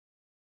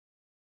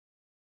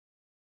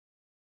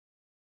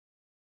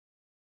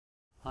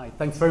Hi,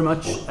 thanks very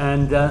much,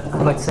 and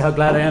I'd like to say how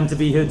glad I am to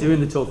be here doing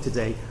the talk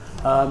today.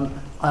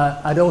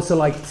 I'd also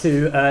like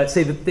to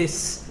say that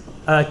this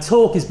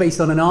talk is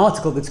based on an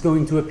article that's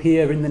going to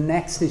appear in the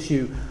next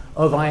issue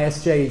of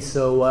ISJ,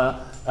 so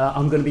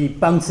I'm going to be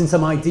bouncing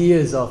some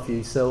ideas off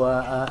you, so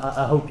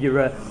I hope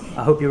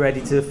you're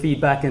ready to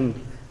feedback and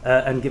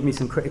give me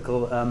some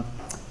critical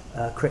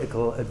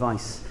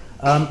advice.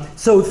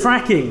 So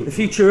fracking, the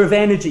future of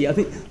energy. I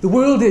think the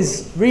world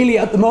is really,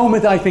 at the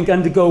moment, I think,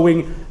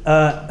 undergoing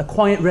a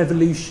quiet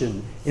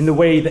revolution in the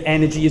way that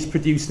energy is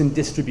produced and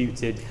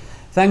distributed,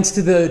 thanks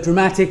to the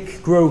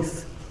dramatic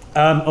growth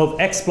of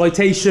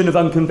exploitation of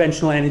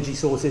unconventional energy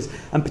sources,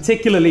 and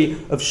particularly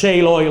of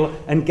shale oil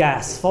and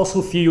gas,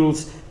 fossil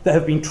fuels that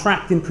have been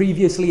trapped in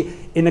previously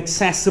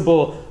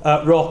inaccessible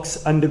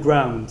rocks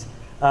underground.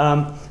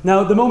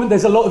 Now, at the moment,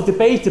 there's a lot of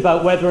debate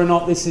about whether or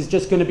not this is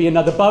just going to be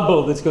another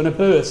bubble that's going to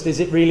burst. Is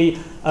it really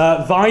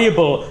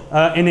viable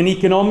in an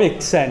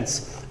economic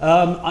sense?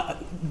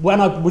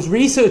 When I was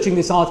researching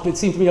this article, it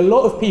seemed to me a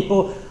lot of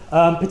people,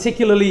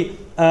 particularly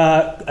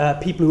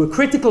people who are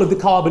critical of the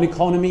carbon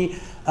economy,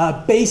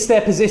 base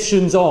their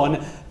positions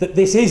on that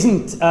this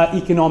isn't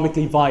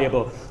economically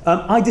viable.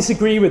 I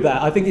disagree with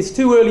that. I think it's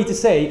too early to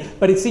say,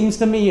 but it seems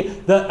to me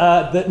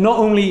that, that not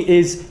only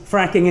is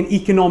fracking an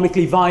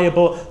economically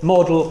viable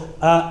model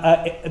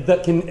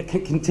that can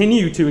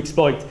continue to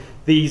exploit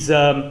these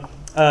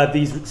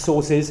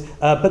sources,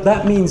 but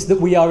that means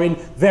that we are in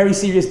very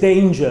serious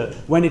danger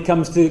when it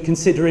comes to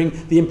considering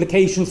the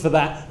implications for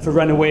that for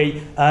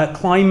runaway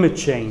climate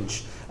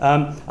change.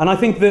 And I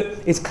think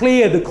that it's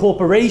clear that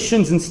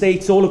corporations and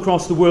states all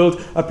across the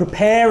world are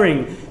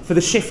preparing for the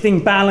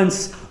shifting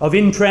balance of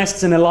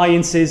interests and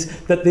alliances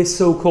that this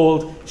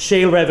so-called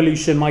shale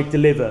revolution might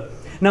deliver.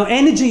 Now,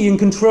 energy and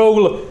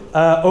control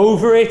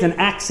over it and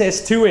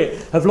access to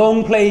it have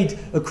long played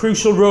a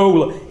crucial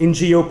role in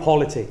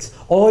geopolitics.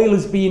 Oil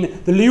has been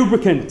the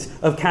lubricant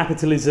of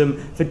capitalism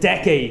for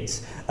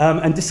decades.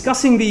 And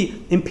discussing the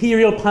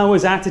imperial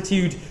powers'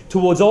 attitude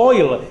towards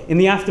oil in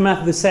the aftermath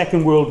of the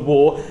Second World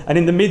War and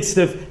in the midst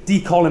of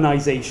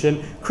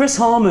decolonization, Chris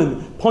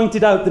Harman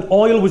pointed out that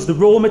oil was the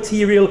raw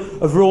material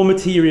of raw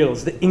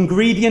materials, the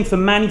ingredient for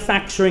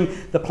manufacturing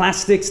the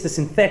plastics, the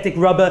synthetic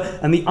rubber,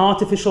 and the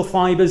artificial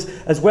fibers,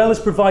 as well as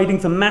providing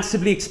for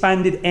massively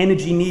expanded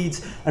energy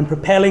needs and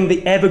propelling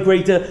the ever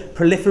greater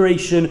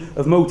proliferation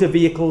of motor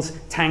vehicles,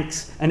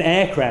 tanks, and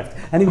aircraft.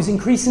 And it was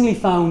increasingly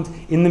found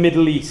in the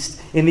Middle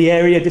East, in the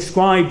area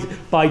described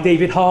by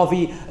David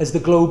Harvey as the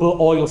global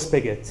oil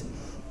spigot.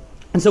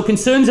 And so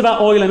concerns about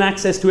oil and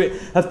access to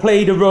it have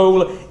played a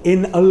role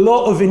in a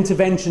lot of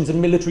interventions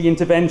and military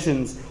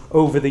interventions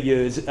over the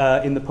years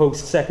in the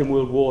post-Second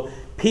World War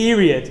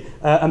period,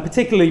 and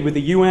particularly with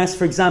the US,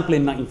 for example,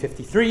 in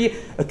 1953,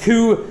 a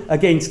coup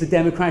against the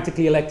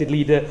democratically elected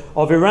leader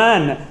of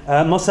Iran,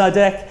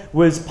 Mossadegh,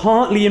 was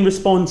partly in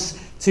response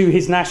to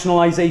his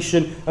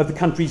nationalization of the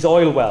country's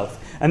oil wealth.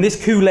 And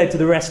this coup led to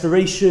the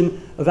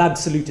restoration of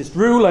absolutist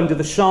rule under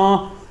the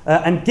Shah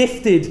and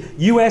gifted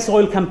US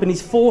oil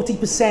companies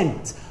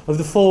 40% of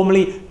the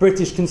formerly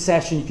British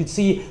concession. You could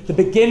see the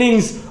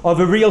beginnings of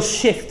a real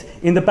shift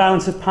in the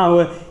balance of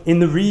power in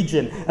the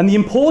region. And the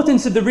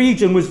importance of the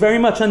region was very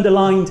much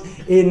underlined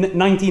in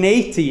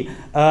 1980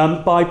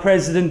 by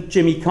President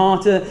Jimmy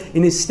Carter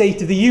in his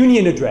State of the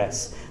Union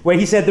address, where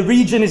he said the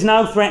region is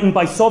now threatened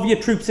by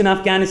Soviet troops in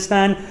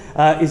Afghanistan,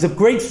 is of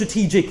great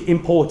strategic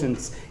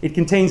importance. It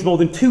contains more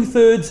than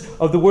 2/3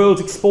 of the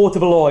world's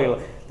exportable oil.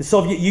 The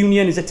Soviet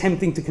Union is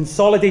attempting to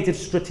consolidate its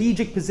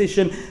strategic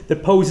position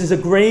that poses a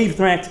grave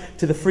threat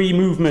to the free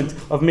movement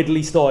of Middle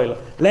East oil.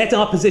 Let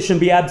our position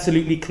be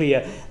absolutely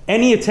clear.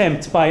 Any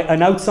attempt by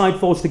an outside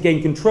force to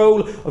gain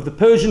control of the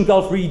Persian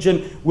Gulf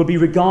region will be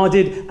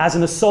regarded as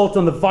an assault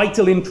on the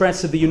vital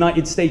interests of the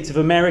United States of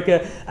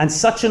America, and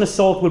such an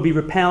assault will be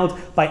repelled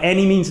by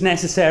any means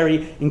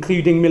necessary,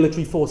 including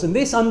military force. And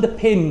this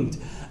underpinned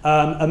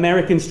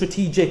American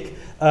strategic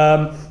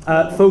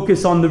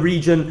focus on the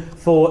region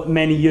for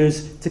many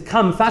years to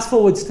come. Fast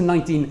forwards to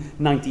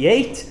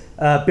 1998,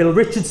 Bill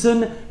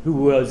Richardson, who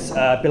was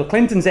Bill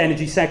Clinton's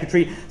energy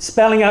secretary,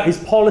 spelling out his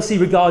policy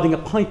regarding a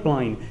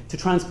pipeline to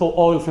transport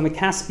oil from the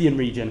Caspian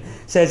region,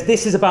 says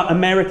this is about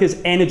America's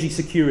energy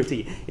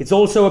security. It's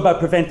also about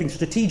preventing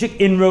strategic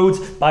inroads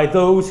by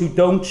those who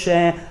don't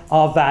share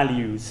our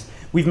values.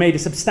 We've made a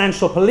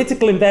substantial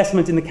political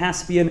investment in the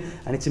Caspian,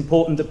 and it's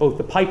important that both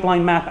the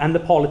pipeline map and the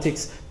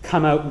politics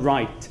come out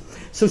right.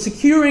 So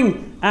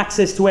securing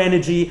access to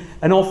energy,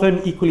 and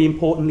often equally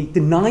importantly,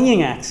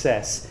 denying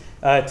access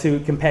to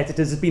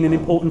competitors, has been an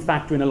important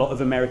factor in a lot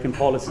of American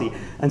policy.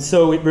 And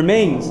so it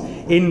remains.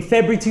 In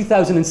February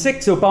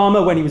 2006,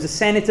 Obama, when he was a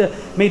senator,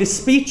 made a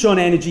speech on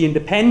energy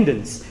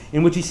independence,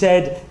 in which he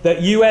said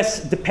that US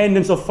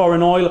dependence on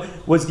foreign oil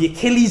was the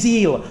Achilles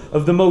heel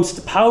of the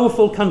most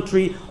powerful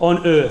country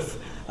on earth,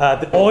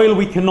 the oil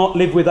we cannot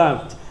live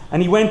without.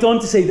 And he went on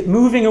to say that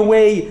moving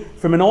away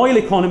from an oil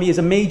economy is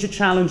a major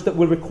challenge that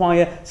will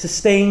require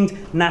sustained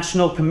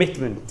national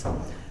commitment.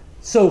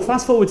 So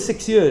fast forward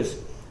 6 years,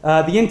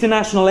 the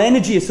International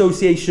Energy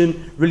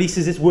Association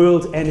releases its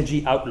World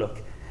Energy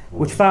Outlook,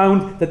 which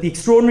found that the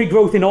extraordinary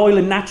growth in oil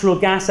and natural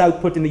gas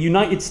output in the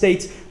United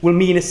States will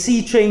mean a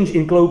sea change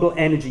in global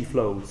energy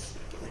flows.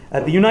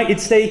 The United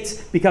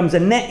States becomes a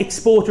net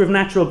exporter of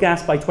natural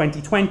gas by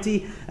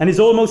 2020 and is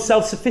almost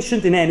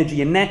self-sufficient in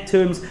energy in net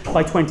terms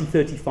by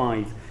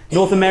 2035.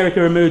 North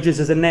America emerges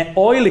as a net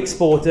oil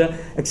exporter,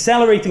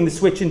 accelerating the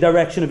switch in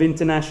direction of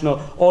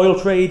international oil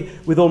trade,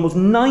 with almost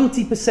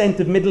 90%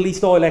 of Middle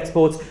East oil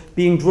exports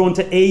being drawn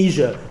to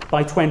Asia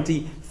by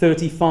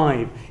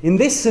 2035. In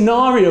this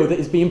scenario that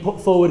is being put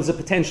forward as a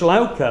potential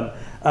outcome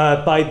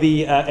by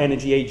the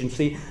Energy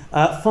Agency,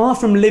 far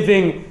from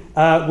living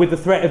with the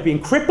threat of being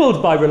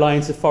crippled by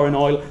reliance of foreign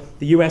oil,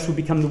 the US will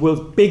become the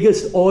world's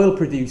biggest oil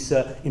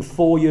producer in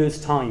 4 years'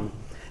 time.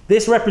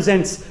 This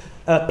represents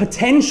a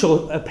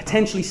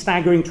potentially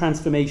staggering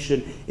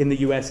transformation in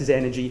the US's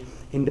energy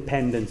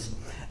independence.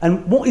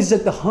 And what is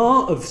at the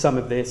heart of some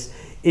of this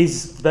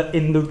is that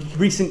in the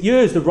recent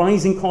years, the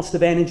rising cost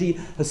of energy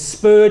has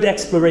spurred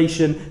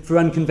exploration for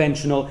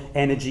unconventional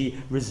energy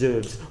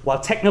reserves, while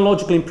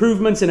technological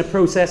improvements in a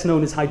process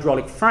known as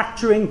hydraulic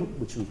fracturing,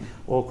 which we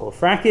all call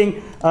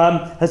fracking,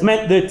 has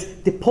meant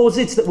that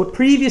deposits that were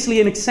previously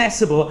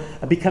inaccessible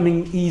are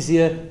becoming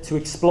easier to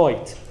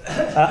exploit.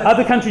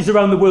 Other countries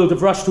around the world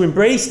have rushed to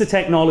embrace the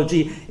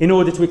technology in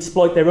order to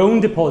exploit their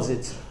own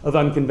deposits of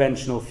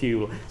unconventional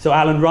fuel. So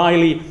Alan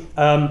Riley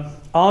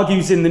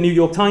argues in the New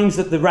York Times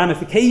that the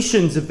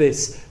ramifications of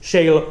this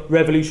shale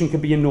revolution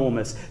could be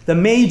enormous. The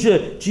major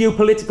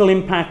geopolitical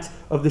impact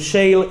of the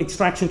shale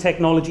extraction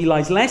technology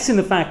lies less in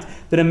the fact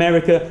that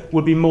America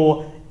will be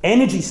more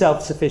energy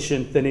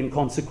self-sufficient than in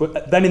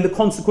the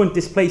consequent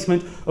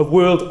displacement of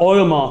world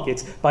oil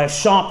markets by a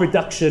sharp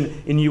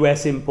reduction in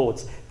US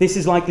imports. This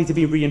is likely to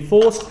be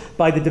reinforced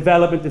by the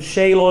development of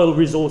shale oil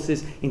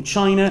resources in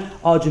China,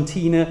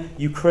 Argentina,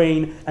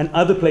 Ukraine, and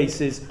other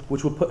places,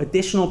 which will put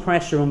additional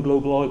pressure on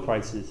global oil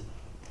prices.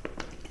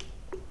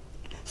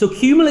 So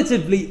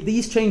cumulatively,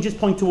 these changes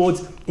point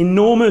towards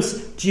enormous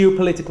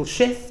geopolitical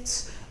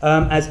shifts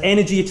as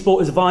energy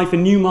exporters vie for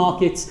new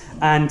markets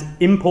and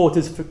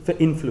importers for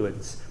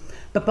influence.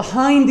 But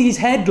behind these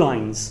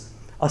headlines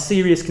are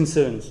serious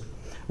concerns.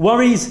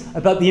 Worries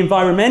about the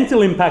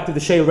environmental impact of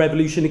the shale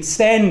revolution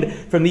extend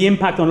from the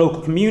impact on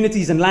local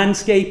communities and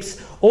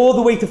landscapes all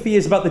the way to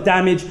fears about the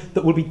damage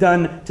that will be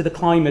done to the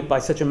climate by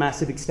such a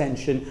massive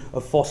extension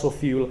of fossil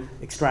fuel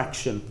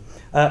extraction.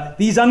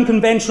 These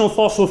unconventional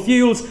fossil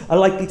fuels are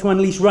likely to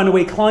unleash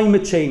runaway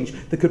climate change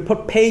that could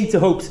put paid to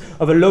hopes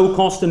of a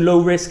low-cost and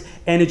low-risk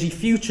energy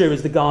future,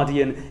 as the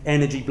Guardian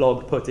energy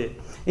blog put it.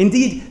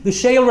 Indeed, the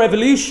shale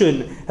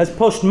revolution has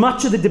pushed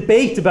much of the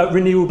debate about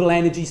renewable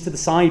energies to the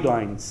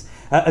sidelines,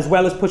 as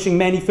well as pushing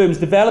many firms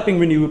developing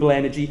renewable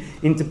energy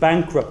into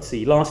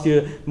bankruptcy. Last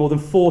year, more than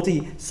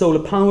 40 solar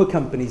power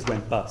companies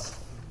went bust.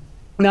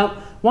 Now,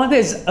 while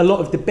there's a lot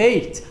of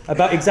debate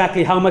about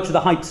exactly how much of the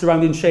hype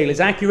surrounding shale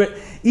is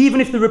accurate, even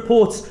if the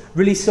reports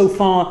released so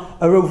far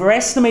are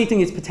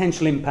overestimating its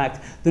potential impact,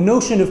 the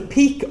notion of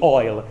peak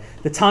oil,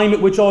 the time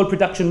at which oil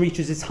production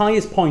reaches its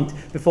highest point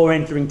before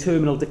entering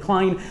terminal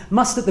decline,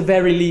 must at the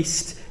very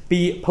least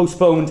be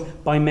postponed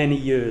by many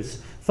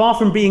years. Far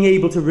from being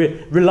able to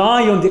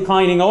rely on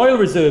declining oil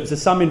reserves,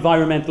 as some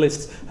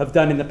environmentalists have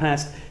done in the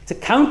past, to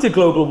counter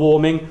global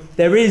warming,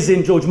 there is,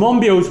 in George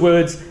Monbiot's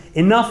words,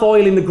 enough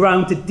oil in the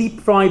ground to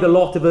deep fry the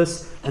lot of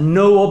us, and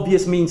no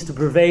obvious means to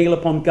prevail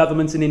upon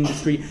governments and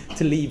industry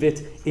to leave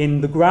it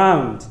in the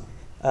ground.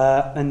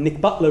 And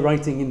Nick Butler,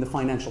 writing in the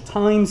Financial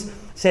Times,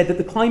 said that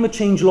the climate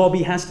change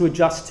lobby has to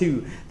adjust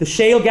too. The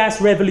shale gas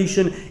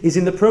revolution is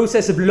in the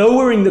process of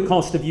lowering the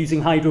cost of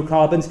using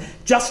hydrocarbons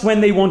just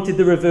when they wanted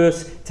the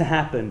reverse to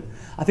happen.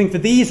 I think for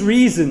these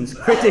reasons,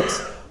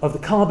 critics of the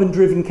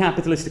carbon-driven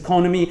capitalist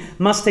economy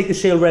must take the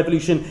shale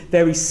revolution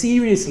very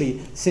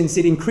seriously, since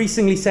it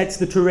increasingly sets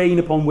the terrain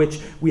upon which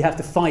we have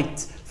to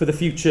fight for the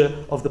future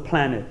of the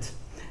planet.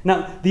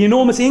 Now, the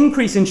enormous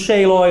increase in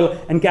shale oil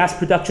and gas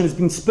production has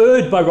been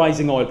spurred by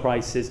rising oil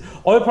prices.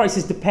 Oil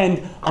prices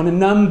depend on a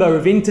number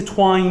of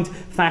intertwined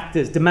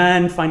factors: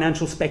 demand,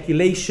 financial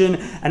speculation,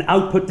 and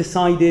output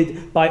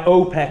decided by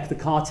OPEC, the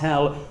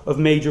cartel of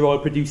major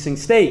oil-producing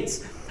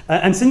states.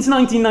 And since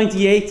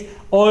 1998,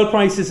 oil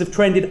prices have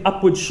trended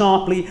upwards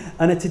sharply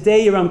and are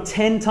today around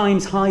 10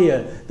 times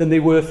higher than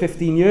they were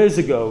 15 years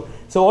ago.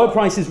 So oil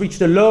prices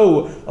reached a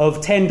low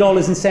of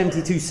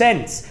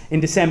 $10.72 in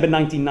December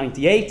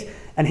 1998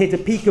 and hit a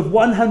peak of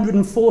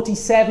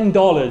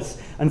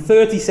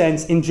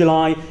 $147.30 in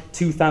July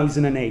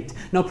 2008.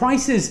 Now,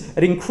 prices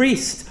had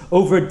increased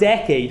over a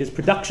decade as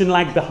production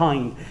lagged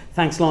behind,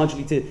 thanks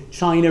largely to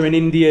China and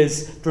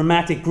India's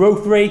dramatic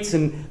growth rates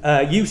and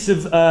use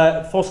of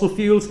fossil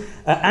fuels,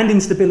 and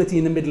instability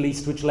in the Middle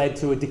East, which led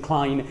to a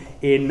decline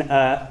in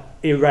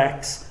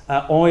Iraq's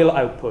oil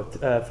output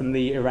from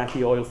the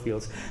Iraqi oil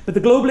fields. But the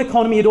global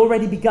economy had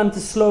already begun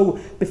to slow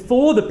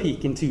before the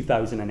peak in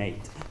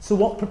 2008. So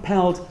what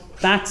propelled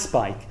that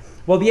spike?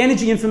 Well, the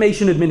Energy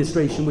Information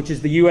Administration, which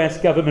is the US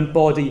government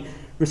body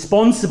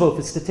responsible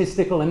for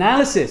statistical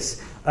analysis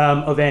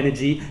of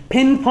energy,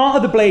 pinned part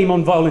of the blame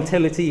on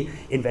volatility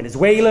in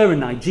Venezuela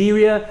and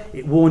Nigeria.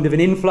 It warned of an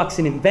influx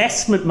in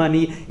investment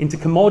money into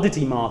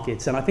commodity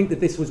markets. And I think that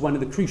this was one of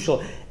the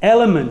crucial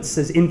elements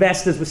as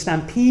investors were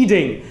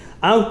stampeding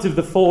out of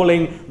the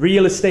falling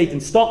real estate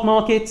and stock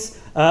markets,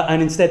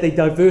 and instead they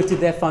diverted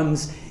their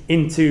funds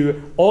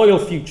into oil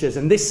futures.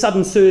 And this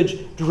sudden surge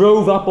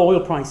drove up oil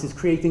prices,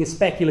 creating a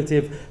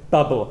speculative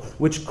bubble,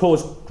 which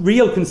caused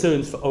real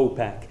concerns for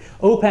OPEC.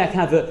 OPEC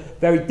have a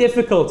very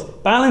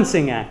difficult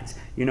balancing act.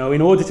 You know,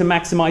 in order to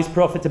maximize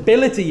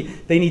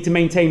profitability, they need to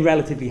maintain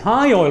relatively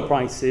high oil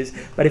prices,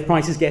 but if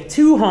prices get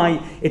too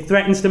high, it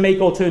threatens to make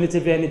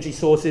alternative energy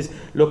sources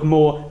look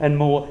more and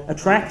more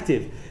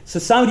attractive. So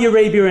Saudi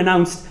Arabia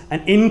announced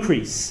an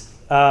increase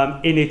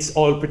in its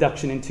oil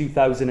production in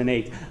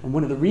 2008. And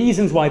one of the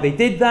reasons why they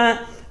did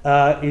that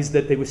is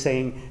that they were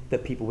saying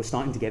that people were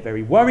starting to get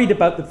very worried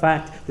about the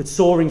fact that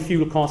soaring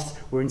fuel costs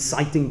were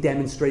inciting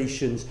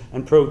demonstrations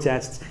and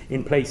protests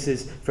in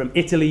places from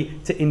Italy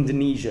to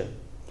Indonesia.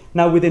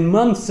 Now, within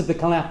months of the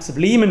collapse of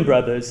Lehman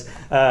Brothers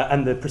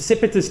and the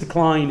precipitous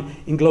decline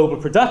in global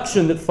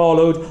production that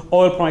followed,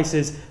 oil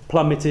prices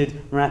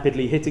plummeted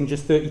rapidly, hitting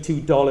just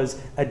 $32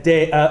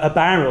 a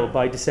barrel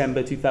by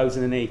December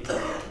 2008.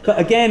 But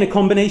again, a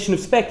combination of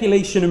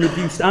speculation and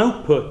reduced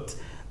output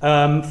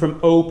from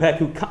OPEC,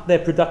 who cut their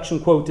production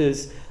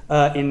quotas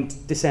in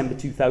December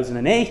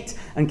 2008,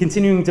 and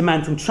continuing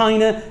demand from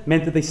China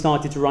meant that they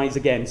started to rise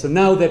again. So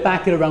now they're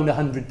back at around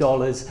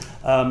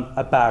 $100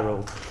 a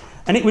barrel.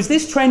 And it was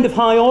this trend of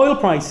high oil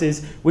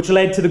prices which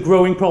led to the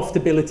growing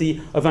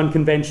profitability of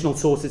unconventional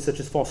sources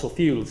such as fossil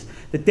fuels.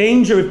 The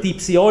danger of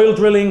deep-sea oil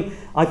drilling,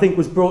 I think,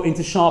 was brought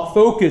into sharp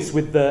focus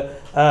with the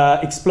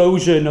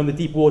explosion on the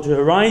Deepwater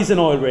Horizon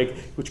oil rig,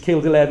 which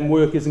killed 11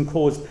 workers and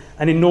caused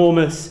an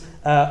enormous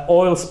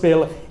oil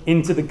spill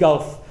into the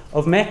Gulf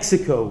of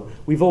Mexico.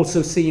 We've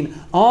also seen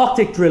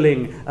Arctic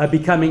drilling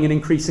becoming an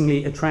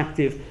increasingly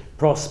attractive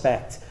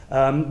prospect.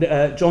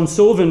 John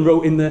Sovin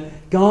wrote in The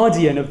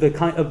Guardian of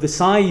the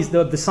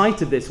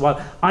site of this,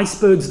 while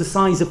icebergs the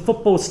size of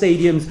football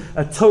stadiums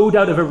are towed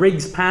out of a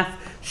rig's path,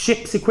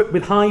 ships equipped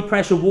with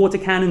high-pressure water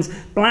cannons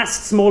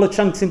blast smaller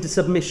chunks into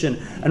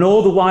submission, and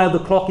all the while the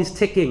clock is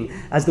ticking.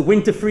 As the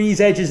winter freeze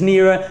edges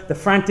nearer, the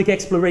frantic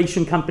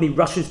exploration company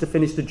rushes to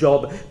finish the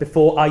job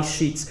before ice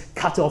sheets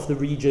cut off the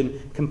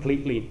region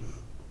completely.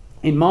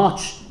 In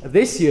March of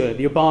this year,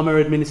 the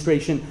Obama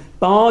administration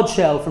barred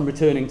Shell from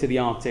returning to the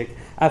Arctic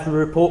after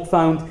a report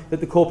found that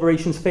the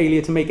corporation's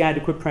failure to make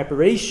adequate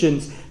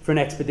preparations for an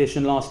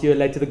expedition last year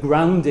led to the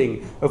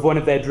grounding of one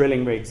of their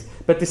drilling rigs.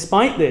 But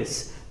despite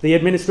this, the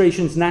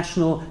administration's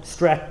national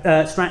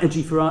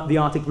strategy for the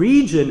Arctic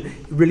region,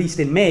 released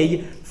in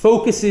May,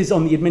 focuses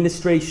on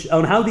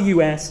on how the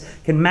US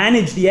can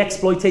manage the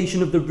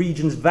exploitation of the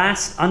region's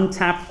vast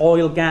untapped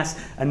oil, gas,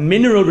 and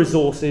mineral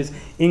resources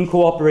in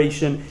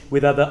cooperation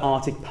with other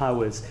Arctic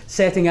powers,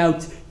 setting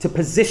out to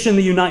position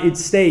the United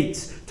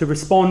States to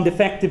respond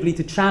effectively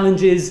to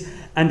challenges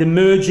and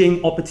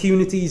emerging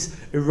opportunities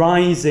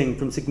arising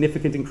from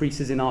significant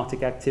increases in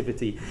Arctic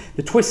activity.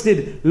 The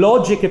twisted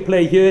logic at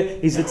play here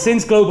is that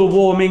since global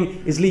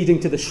warming is leading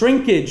to the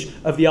shrinkage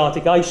of the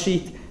Arctic ice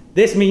sheet,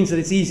 this means that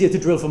it's easier to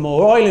drill for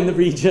more oil in the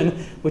region,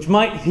 which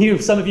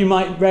some of you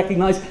might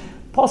recognize,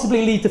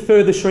 possibly lead to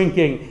further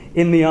shrinking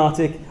in the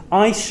Arctic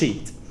ice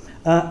sheet.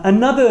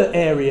 Another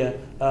area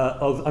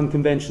of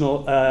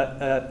unconventional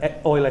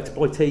oil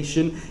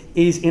exploitation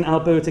is in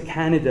Alberta,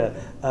 Canada,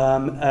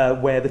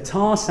 where the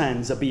tar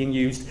sands are being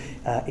used,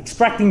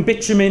 extracting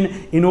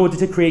bitumen in order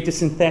to create a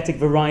synthetic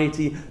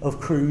variety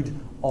of crude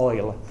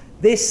oil.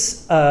 The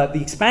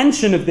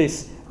expansion of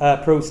this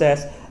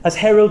process has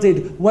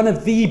heralded one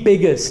of the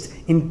biggest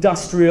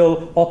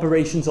industrial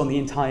operations on the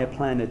entire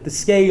planet. The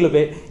scale of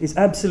it is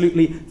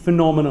absolutely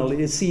phenomenal. It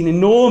has seen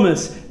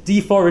enormous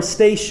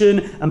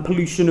deforestation and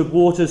pollution of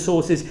water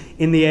sources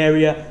in the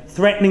area,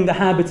 threatening the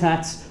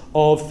habitats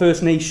of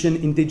First Nation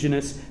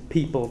Indigenous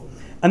people.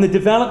 And the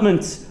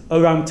developments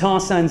around tar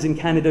sands in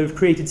Canada have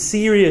created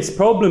serious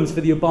problems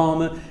for the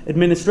Obama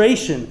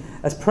administration,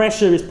 as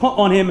pressure is put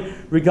on him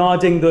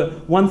regarding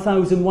the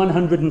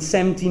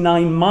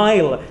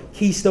 1,179-mile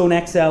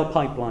Keystone XL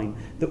pipeline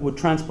that would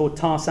transport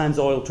tar sands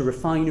oil to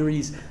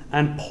refineries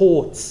and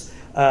ports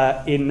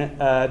on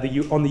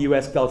the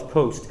US Gulf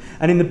Coast.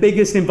 And in the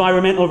biggest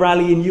environmental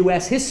rally in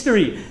US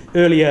history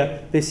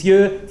earlier this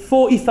year,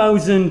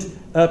 40,000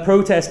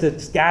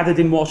 protesters gathered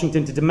in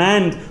Washington to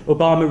demand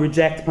Obama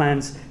reject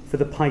plans for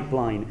the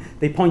pipeline.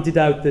 They pointed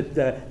out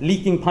that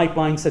leaking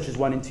pipelines, such as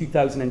one in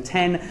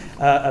 2010,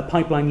 a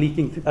pipeline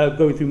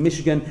going through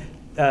Michigan,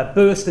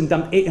 burst and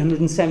dumped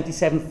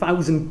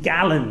 877,000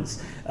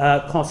 gallons,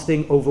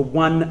 costing over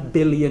 $1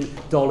 billion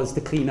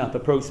to clean up, a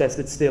process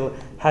that still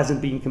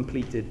hasn't been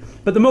completed.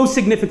 But the most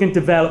significant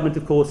development,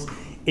 of course,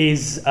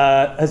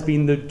 has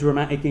been the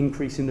dramatic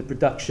increase in the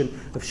production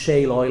of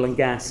shale oil and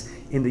gas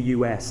in the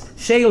US.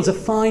 Shales are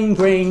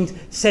fine-grained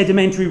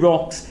sedimentary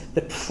rocks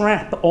that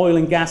trap oil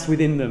and gas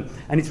within them,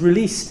 and it's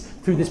released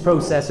through this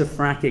process of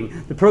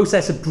fracking. The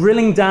process of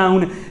drilling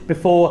down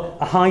before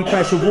a high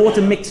pressure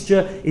water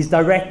mixture is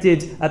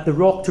directed at the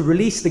rock to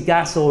release the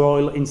gas or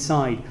oil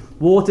inside.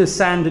 Water,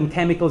 sand and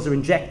chemicals are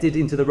injected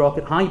into the rock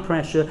at high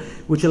pressure,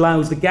 which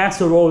allows the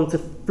gas or oil to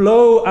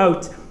flow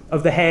out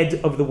of the head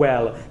of the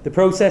well. The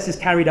process is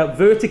carried out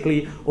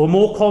vertically, or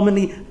more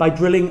commonly by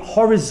drilling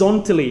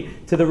horizontally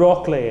to the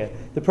rock layer.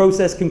 The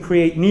process can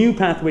create new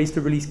pathways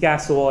to release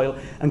gas or oil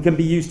and can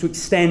be used to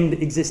extend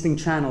existing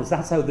channels.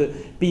 That's how the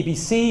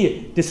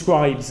BBC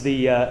describes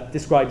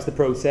the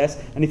process.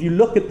 And if you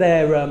look at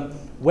their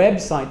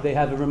website, they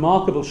have a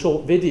remarkable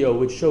short video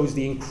which shows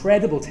the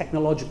incredible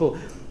technological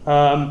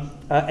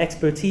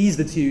expertise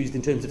that's used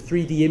in terms of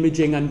 3D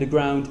imaging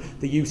underground,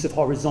 the use of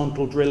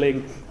horizontal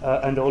drilling,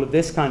 and all of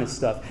this kind of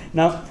stuff.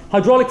 Now,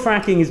 hydraulic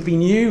fracking has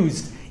been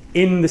used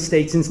in the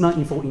States since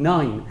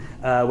 1949,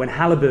 when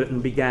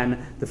Halliburton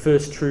began the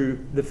first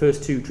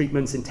two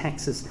treatments in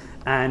Texas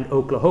and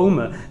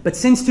Oklahoma. But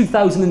since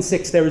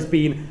 2006, there has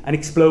been an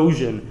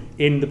explosion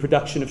in the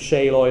production of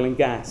shale oil and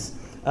gas.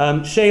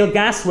 Shale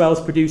gas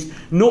wells produced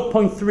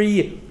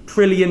 0.3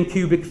 trillion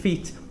cubic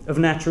feet of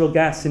natural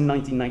gas in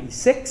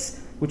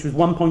 1996, which was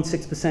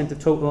 1.6% of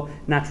total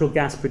natural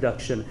gas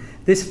production.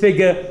 This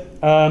figure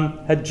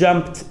had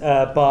jumped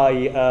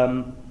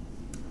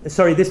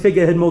this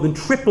figure had more than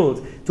tripled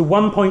to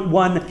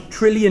 1.1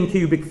 trillion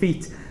cubic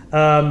feet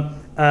and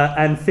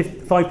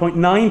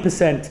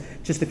 5.9%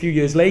 just a few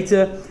years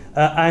later.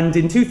 And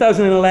in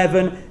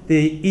 2011,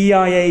 the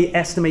EIA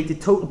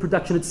estimated total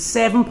production at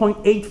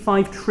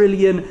 7.85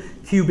 trillion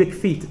cubic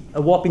feet,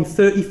 a whopping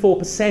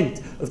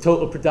 34% of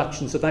total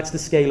production. So that's the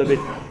scale of it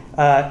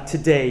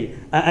today.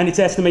 And it's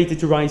estimated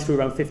to rise to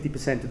around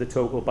 50% of the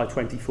total by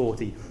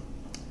 2040.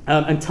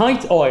 And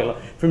tight oil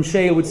from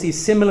shale would see a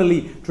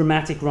similarly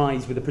dramatic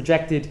rise, with a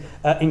projected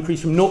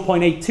increase from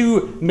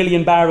 0.82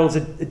 million barrels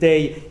a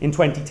day in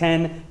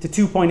 2010 to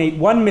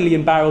 2.81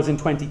 million barrels in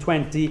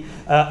 2020,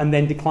 and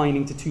then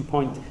declining to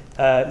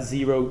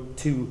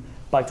 2.02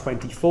 by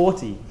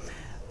 2040.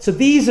 So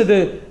these are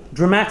the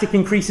dramatic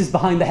increases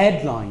behind the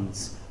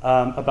headlines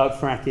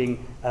about fracking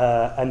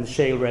and the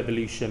shale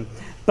revolution.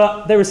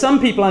 But there are some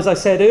people, as I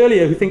said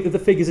earlier, who think that the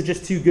figures are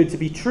just too good to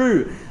be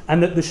true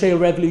and that the shale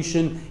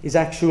revolution is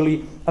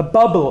actually a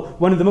bubble.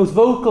 One of the most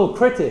vocal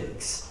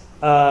critics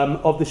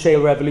of the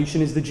shale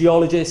revolution is the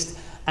geologist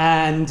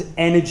and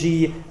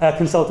energy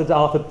consultant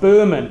Arthur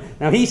Berman.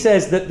 Now, he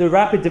says that the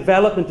rapid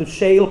development of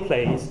shale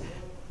plays,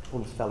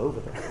 almost fell over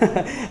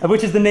there,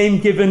 which is the name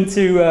given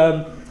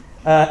to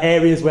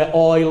areas where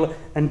oil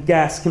and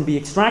gas can be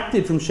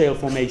extracted from shale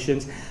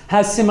formations,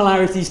 has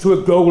similarities to a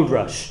gold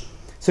rush.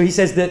 So he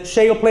says that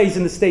shale plays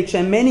in the States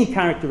share many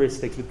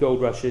characteristics with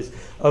gold rushes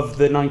of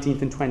the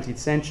 19th and 20th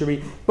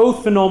century.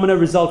 Both phenomena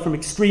result from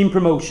extreme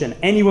promotion.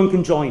 Anyone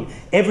can join.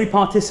 Every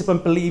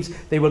participant believes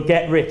they will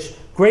get rich.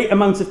 Great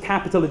amounts of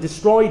capital are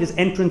destroyed as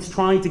entrants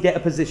try to get a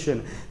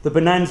position. The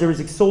bonanza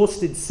is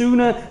exhausted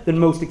sooner than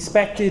most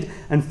expected,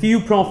 and few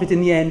profit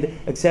in the end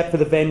except for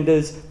the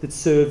vendors that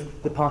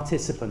serve the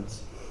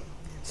participants.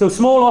 So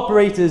small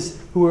operators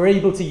who are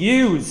able to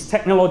use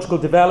technological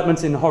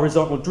developments in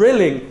horizontal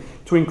drilling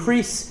to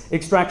increase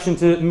extraction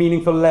to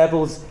meaningful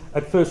levels,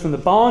 at first from the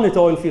Barnett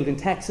oil field in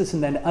Texas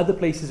and then other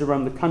places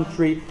around the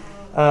country,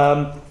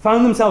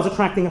 found themselves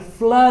attracting a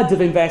flood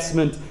of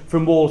investment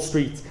from Wall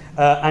Street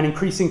and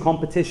increasing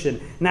competition.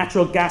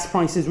 Natural gas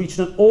prices reached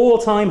an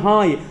all-time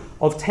high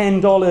of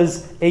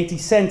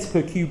 $10.80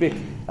 per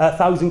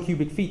thousand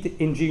cubic feet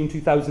in June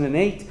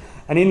 2008.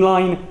 And in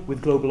line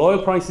with global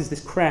oil prices,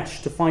 this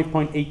crashed to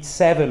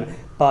 5.87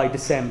 by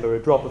December, a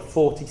drop of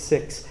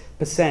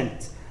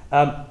 46%.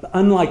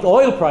 Unlike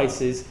oil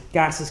prices,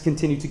 gas has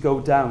continued to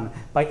go down.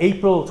 By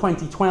April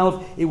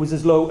 2012, it was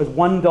as low as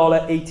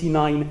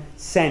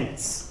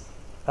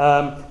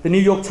 $1.89. The New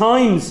York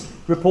Times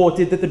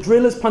reported that the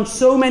drillers punched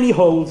so many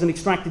holes and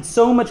extracted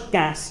so much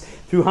gas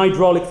through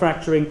hydraulic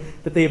fracturing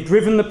that they have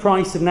driven the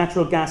price of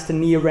natural gas to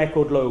near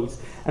record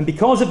lows. And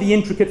because of the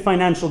intricate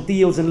financial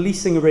deals and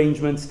leasing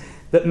arrangements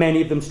that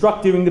many of them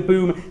struck during the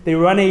boom, they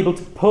were unable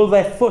to pull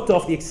their foot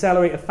off the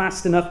accelerator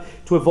fast enough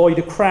to avoid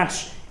a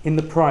crash in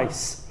the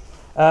price.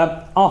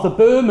 Arthur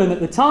Berman at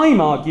the time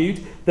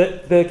argued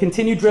that the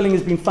continued drilling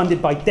has been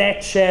funded by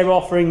debt, share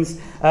offerings,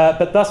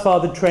 but thus far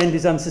the trend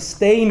is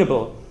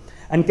unsustainable.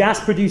 And gas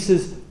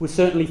producers were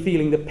certainly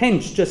feeling the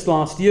pinch. Just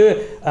last year,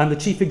 the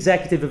chief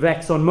executive of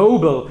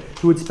ExxonMobil,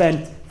 who had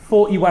spent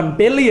 $41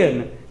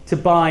 billion to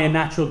buy a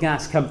natural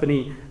gas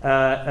company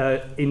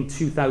in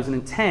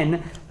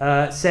 2010,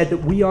 said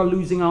that we are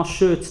losing our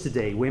shirts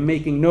today. We're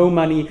making no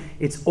money.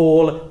 It's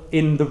all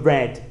in the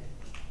red.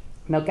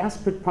 Now, gas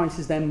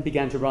prices then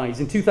began to rise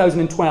in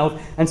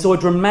 2012 and saw a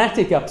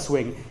dramatic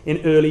upswing in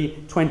early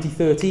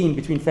 2013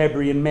 between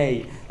February and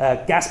May.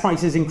 Gas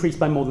prices increased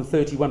by more than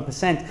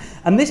 31%.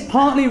 And this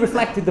partly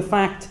reflected the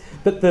fact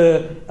that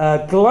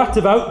the glut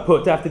of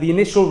output after the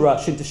initial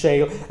rush into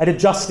shale had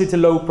adjusted to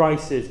low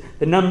prices.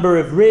 The number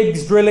of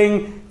rigs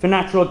drilling for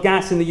natural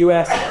gas in the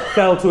US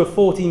fell to a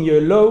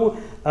 14-year low.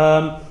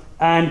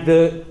 and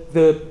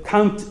the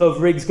count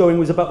of rigs going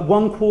was about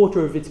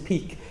 1/4 of its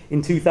peak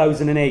in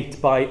 2008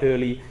 by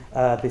early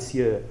this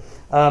year.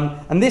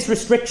 And this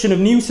restriction of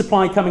new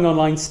supply coming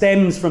online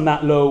stems from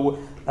that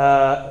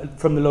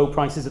from the low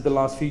prices of the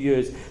last few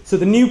years. So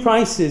the new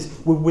prices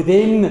were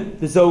within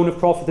the zone of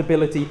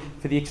profitability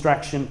for the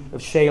extraction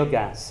of shale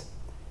gas.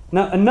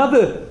 Now,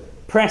 another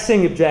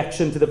pressing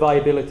objection to the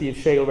viability of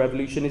shale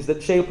revolution is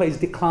that shale plays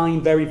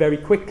decline very, very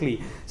quickly.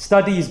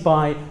 Studies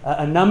by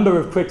a number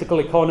of critical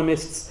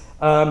economists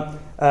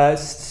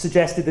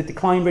suggested that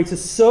decline rates are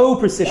so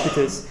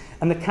precipitous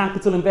and the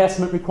capital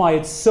investment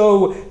required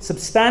so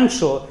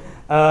substantial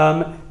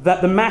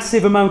that the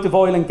massive amount of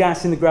oil and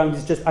gas in the ground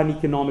is just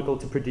uneconomical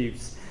to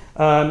produce.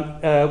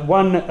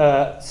 One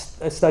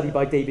study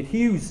by David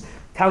Hughes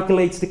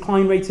calculates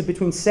decline rates of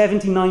between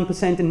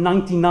 79% and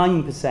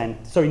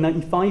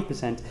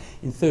 95%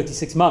 in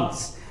 36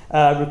 months,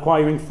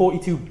 requiring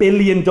 $42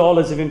 billion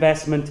of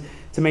investment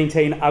to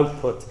maintain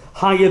output,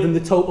 higher than the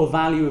total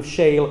value of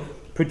shale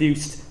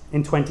produced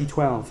in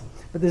 2012.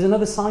 But there's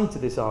another side to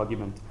this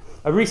argument.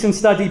 A recent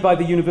study by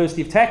the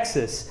University of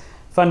Texas,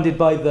 funded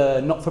by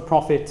the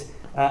not-for-profit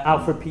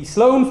Alfred P.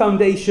 Sloan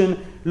Foundation,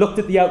 looked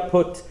at the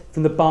output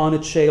from the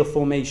Barnett Shale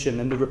formation,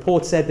 and the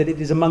report said that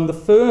it is among the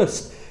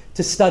first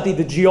to study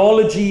the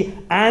geology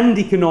and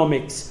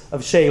economics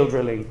of shale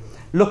drilling,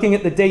 looking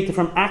at the data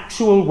from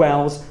actual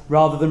wells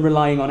rather than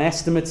relying on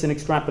estimates and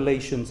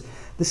extrapolations.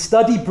 The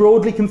study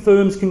broadly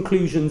confirms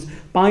conclusions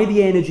by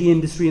the energy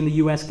industry and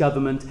the US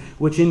government,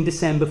 which in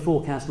December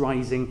forecast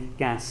rising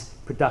gas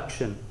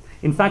production.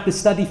 In fact, the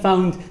study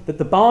found that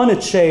the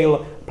Barnett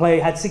Shale play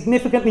had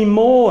significantly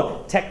more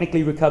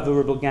technically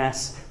recoverable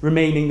gas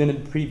remaining than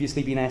had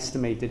previously been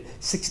estimated,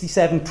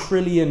 67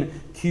 trillion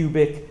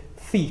cubic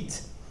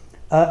feet.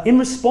 In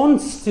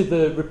response to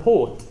the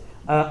report,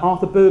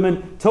 Arthur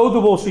Berman told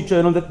the Wall Street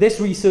Journal that this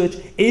research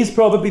is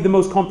probably the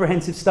most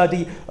comprehensive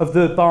study of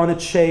the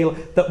Barnett Shale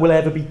that will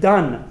ever be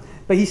done.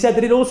 But he said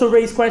that it also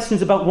raised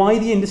questions about why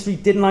the industry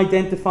didn't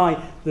identify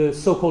the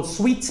so-called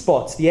sweet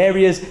spots, the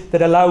areas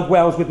that allowed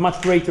wells with much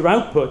greater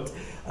output,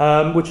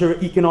 which are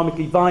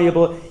economically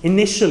viable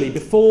initially,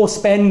 before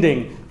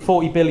spending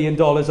 $40 billion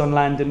on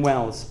land and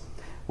wells.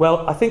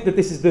 Well, I think that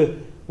this is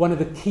one of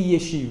the key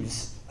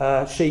issues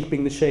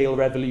shaping the shale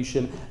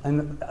revolution,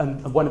 and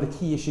one of the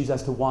key issues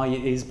as to why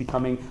it is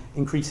becoming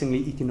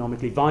increasingly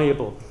economically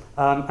viable.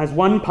 As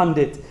one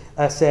pundit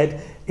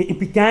said, it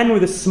began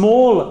with a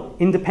small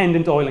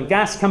independent oil and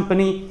gas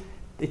company.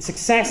 Its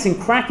success in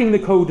cracking the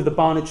code of the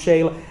Barnett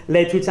Shale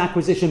led to its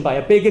acquisition by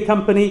a bigger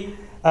company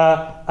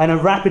and a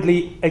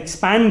rapidly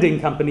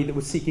expanding company that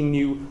was seeking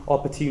new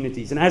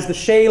opportunities. And as the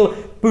shale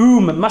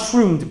boom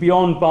mushroomed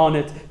beyond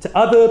Barnett to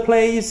other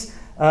plays,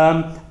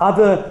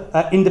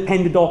 other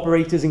independent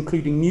operators,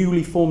 including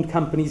newly formed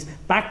companies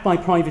backed by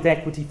private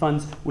equity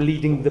funds, were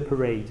leading the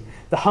parade.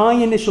 The high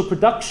initial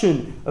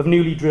production of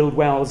newly drilled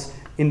wells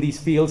in these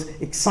fields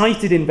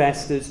excited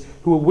investors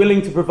who were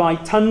willing to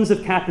provide tons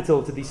of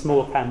capital to these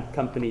small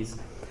companies.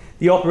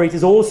 The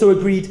operators also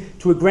agreed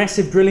to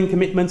aggressive drilling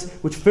commitments,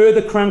 which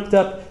further cranked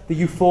up the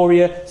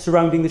euphoria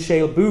surrounding the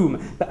shale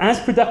boom. But as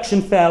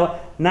production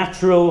fell,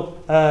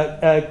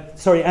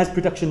 as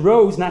production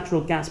rose,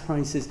 natural gas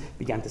prices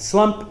began to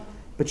slump.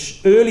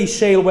 But early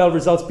shale well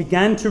results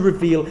began to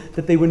reveal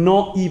that they were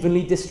not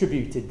evenly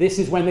distributed. This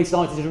is when they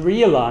started to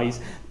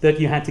realize that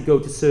you had to go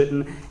to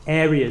certain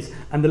areas.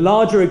 And the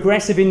larger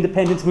aggressive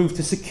independents moved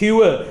to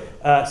secure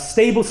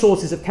stable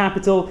sources of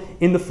capital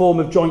in the form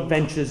of joint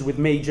ventures with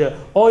major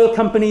oil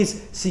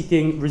companies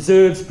seeking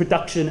reserves,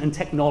 production, and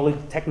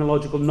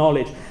technological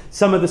knowledge.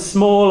 Some of the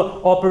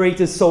small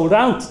operators sold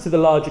out to the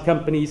larger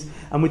companies,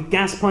 and with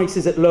gas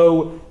prices at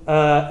low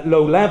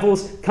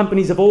levels,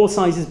 companies of all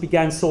sizes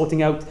began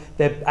sorting out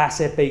their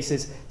asset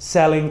bases,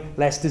 selling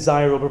less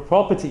desirable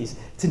properties.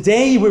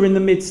 Today, we're in the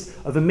midst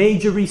of a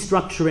major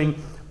restructuring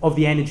of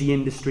the energy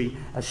industry,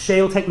 as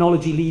shale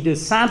technology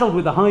leaders saddled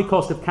with the high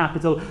cost of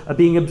capital are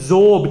being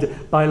absorbed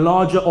by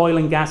larger oil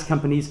and gas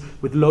companies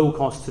with low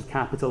costs of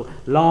capital,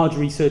 large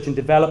research and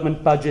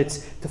development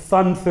budgets to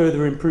fund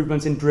further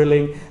improvements in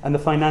drilling, and the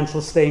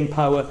financial staying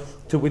power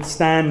to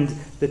withstand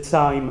the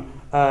time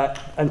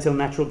until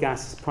natural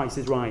gas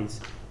prices rise.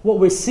 What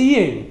we're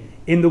seeing,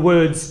 in the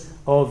words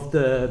of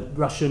the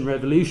Russian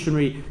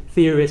revolutionary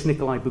theorist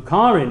Nikolai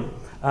Bukharin,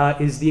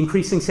 is the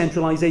increasing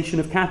centralization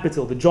of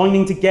capital, the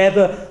joining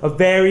together of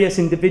various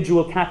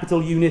individual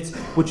capital units,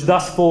 which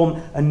thus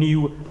form a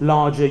new,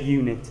 larger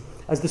unit.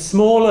 As the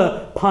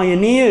smaller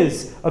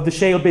pioneers of the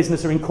shale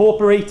business are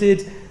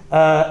incorporated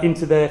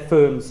into their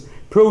firms,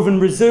 proven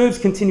reserves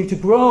continue to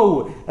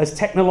grow as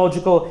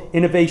technological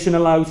innovation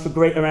allows for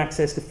greater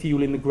access to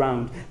fuel in the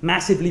ground.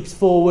 Massive leaps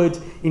forward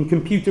in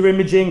computer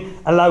imaging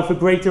allow for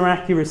greater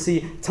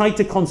accuracy,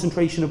 tighter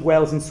concentration of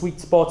wells in sweet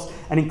spots,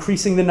 and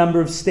increasing the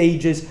number of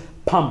stages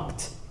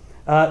pumped.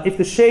 If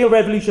the shale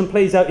revolution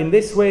plays out in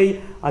this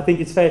way, I think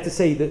it's fair to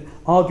say that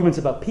arguments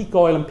about peak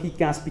oil and peak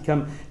gas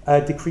become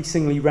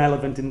decreasingly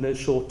relevant in the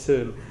short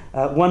term.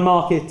 One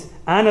market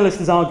analyst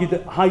has argued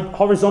that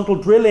horizontal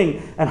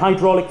drilling and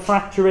hydraulic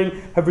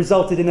fracturing have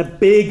resulted in a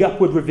big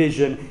upward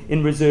revision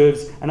in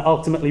reserves and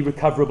ultimately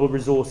recoverable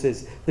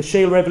resources. The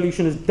shale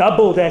revolution has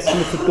doubled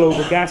estimates of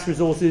global gas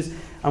resources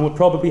and will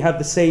probably have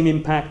the same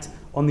impact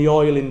on the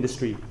oil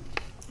industry.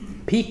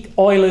 Peak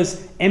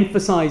oilers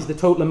emphasise the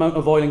total amount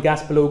of oil and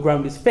gas below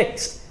ground is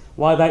fixed.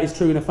 While that is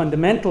true in a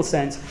fundamental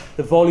sense,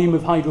 the volume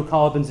of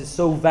hydrocarbons is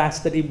so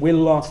vast that it will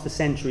last for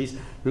centuries,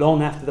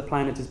 long after the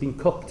planet has been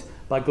cooked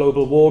by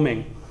global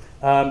warming.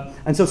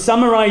 And so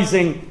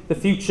summarising the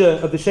future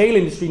of the shale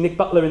industry, Nick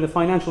Butler in the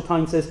Financial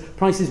Times says,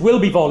 prices will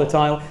be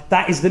volatile.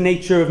 That is the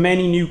nature of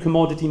many new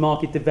commodity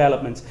market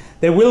developments.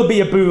 There will be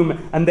a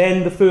boom, and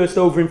then the first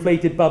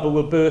overinflated bubble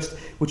will burst,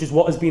 which is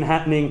what has been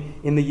happening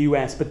in the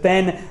US. But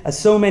then, as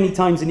so many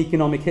times in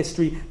economic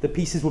history, the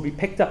pieces will be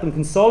picked up and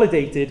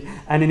consolidated,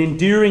 and an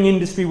enduring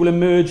industry will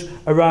emerge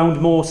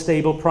around more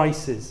stable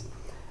prices.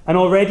 And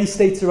already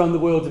states around the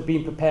world have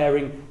been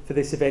preparing for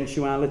this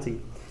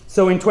eventuality.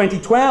 So in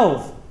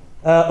 2012,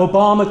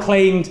 Obama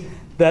claimed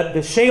that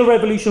the shale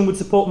revolution would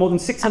support more than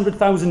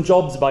 600,000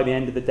 jobs by the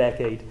end of the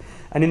decade.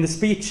 And in the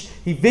speech,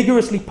 he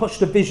vigorously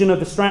pushed a vision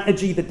of a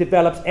strategy that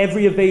develops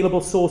every available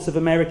source of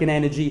American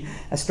energy,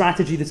 a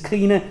strategy that's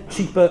cleaner,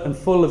 cheaper, and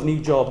full of new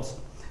jobs.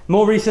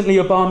 More recently,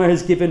 Obama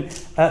has given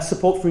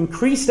support for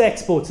increased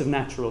exports of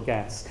natural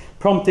gas,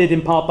 prompted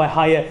in part by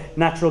higher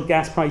natural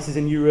gas prices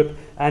in Europe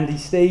and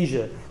East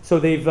Asia. So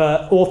they've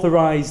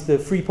authorized the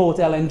Freeport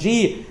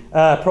LNG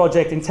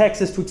project in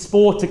Texas to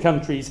export to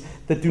countries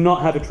that do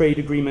not have a trade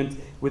agreement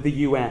with the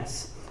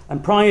US.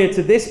 And prior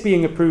to this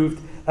being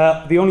approved,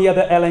 the only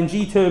other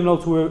LNG terminal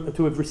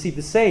to have received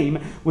the same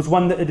was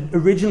one that had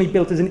originally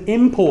built as an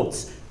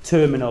imports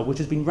terminal, which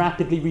has been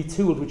rapidly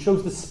retooled, which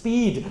shows the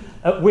speed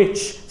at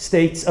which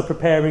states are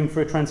preparing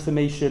for a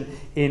transformation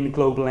in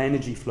global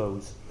energy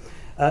flows.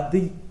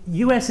 The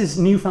US's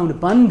newfound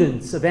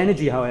abundance of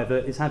energy, however,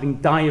 is having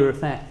dire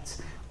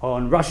effects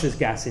on Russia's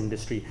gas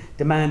industry.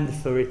 Demand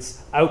for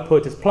its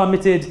output has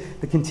plummeted.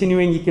 The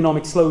continuing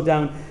economic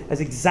slowdown has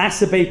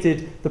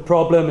exacerbated the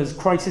problem as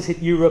crisis hit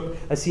Europe,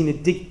 has seen a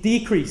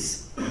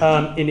decrease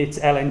in its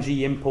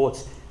LNG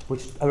imports,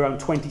 which are around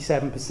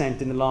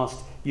 27% in the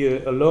last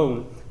year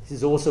alone. This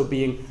is also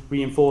being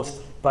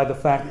reinforced by the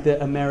fact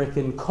that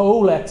American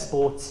coal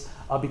exports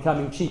are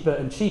becoming cheaper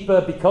and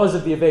cheaper because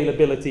of the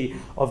availability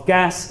of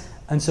gas,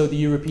 and so the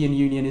European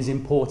Union is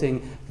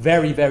importing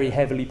very, very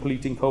heavily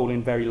polluting coal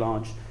in very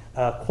large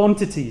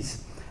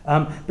quantities.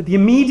 But the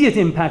immediate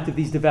impact of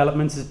these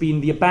developments has been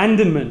the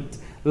abandonment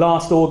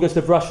last August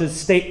of Russia's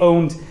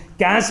state-owned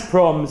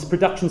Gazprom's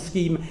production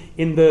scheme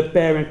in the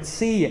Barents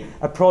Sea,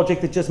 a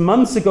project that just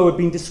months ago had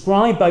been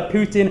described by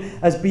Putin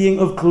as being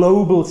of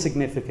global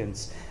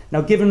significance.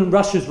 Now, given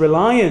Russia's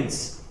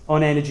reliance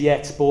on energy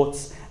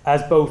exports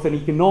as both an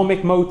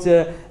economic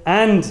motor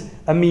and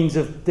a means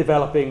of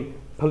developing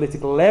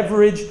political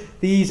leverage,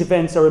 these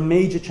events are a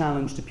major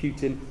challenge to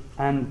Putin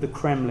and the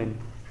Kremlin.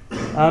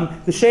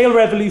 The shale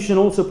revolution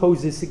also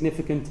poses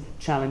significant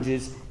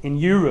challenges in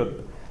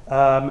Europe.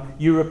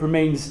 Europe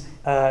remains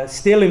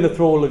still in the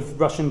thrall of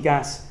Russian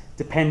gas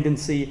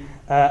dependency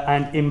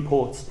and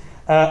imports.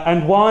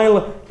 And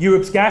while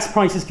Europe's gas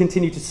prices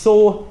continue to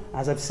soar,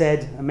 as I've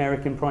said,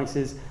 American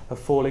prices are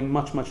falling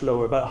much, much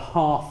lower, about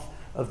half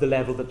of the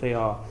level that they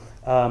are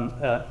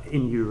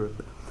in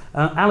Europe.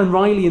 Alan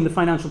Riley in the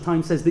Financial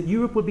Times says that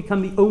Europe will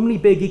become the only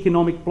big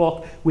economic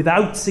bloc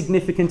without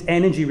significant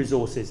energy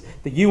resources.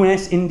 The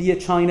US, India,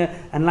 China,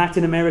 and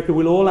Latin America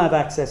will all have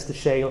access to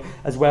shale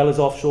as well as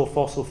offshore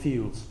fossil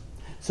fuels.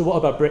 So what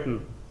about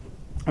Britain?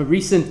 A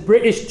recent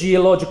British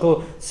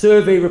Geological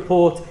Survey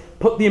report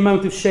put the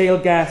amount of shale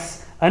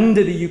gas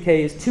under the UK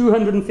as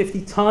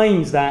 250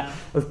 times that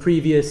of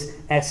previous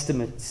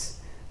estimates,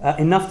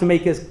 enough to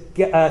make us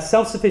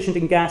self-sufficient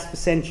in gas for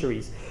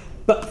centuries.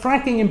 But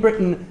fracking in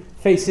Britain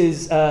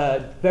faces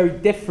very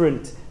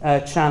different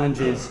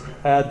challenges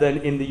than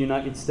in the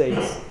United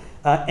States.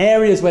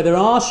 Areas where there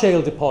are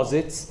shale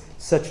deposits,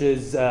 such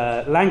as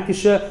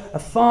Lancashire, are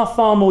far,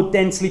 far more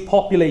densely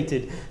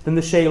populated than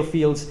the shale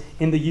fields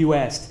in the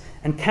US.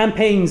 And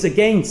campaigns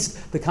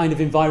against the kind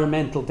of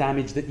environmental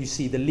damage that you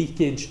see, the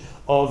leakage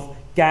of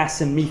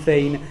gas and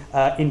methane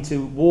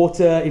into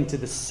water, into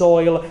the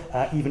soil,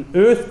 even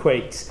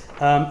earthquakes,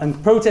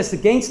 and protests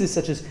against this,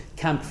 such as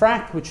Camp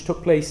Frack, which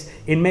took place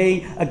in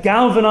May, are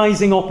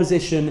galvanising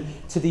opposition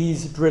to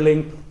these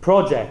drilling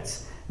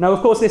projects. Now, of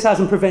course, this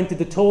hasn't prevented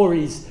the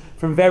Tories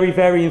from very,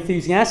 very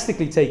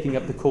enthusiastically taking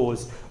up the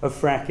cause of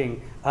fracking.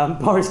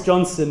 Boris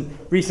Johnson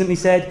recently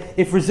said,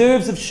 if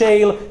reserves of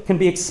shale can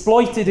be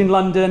exploited in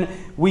London,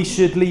 we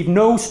should leave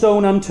no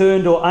stone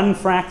unturned or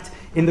unfracked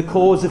in the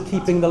cause of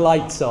keeping the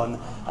lights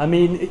on. I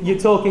mean, you're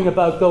talking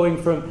about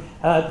going from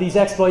these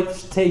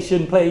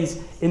exploitation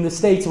plays in the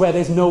States where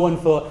there's no one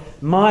for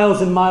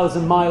miles and miles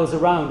and miles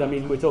around. I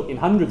mean, we're talking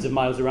hundreds of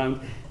miles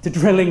around, to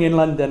drilling in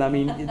London. I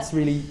mean, it's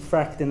really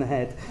fracked in the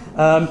head.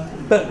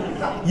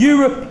 But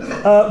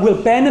Europe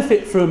will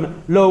benefit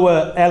from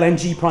lower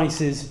LNG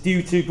prices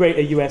due to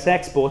greater US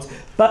exports,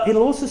 but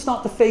it'll also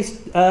start to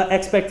face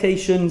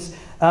expectations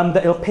that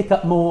it'll pick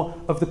up more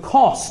of the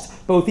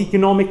cost, both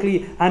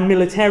economically and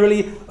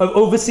militarily, of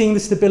overseeing the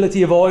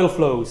stability of oil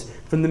flows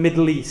from the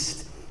Middle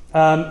East.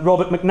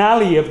 Robert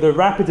McNally of the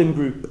Rapidan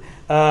Group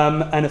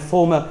and a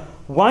former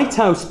White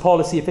House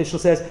policy official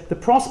says the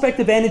prospect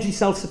of energy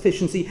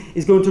self-sufficiency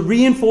is going to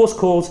reinforce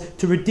calls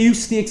to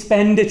reduce the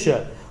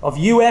expenditure of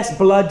US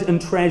blood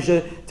and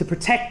treasure to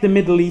protect the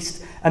Middle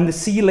East and the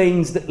sea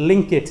lanes that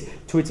link it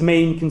to its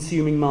main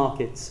consuming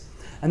markets.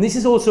 And this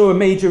is also a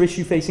major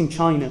issue facing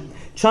China.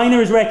 China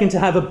is reckoned to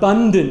have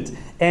abundant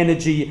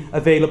energy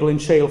available in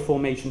shale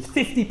formations,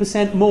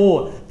 50%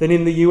 more than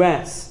in the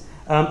US,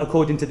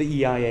 according to the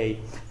EIA.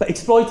 But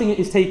exploiting it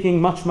is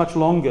taking much, much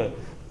longer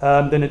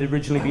than had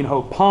originally been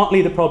hoped.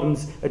 Partly the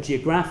problems are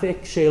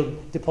geographic. Shale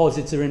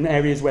deposits are in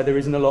areas where there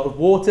isn't a lot of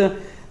water,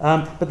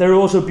 but there are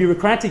also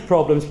bureaucratic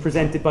problems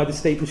presented by the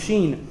state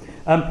machine.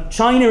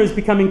 China has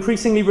become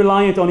increasingly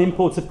reliant on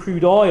imports of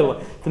crude oil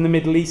from the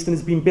Middle East and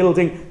has been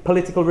building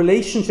political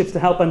relationships to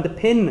help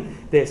underpin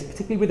this,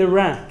 particularly with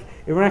Iraq.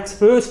 Iraq's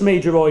first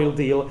major oil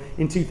deal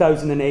in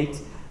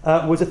 2008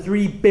 was a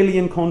 $3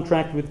 billion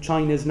contract with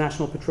China's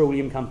National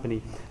Petroleum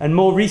Company. And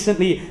more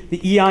recently,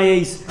 the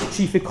EIA's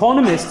chief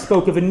economist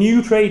spoke of a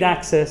new trade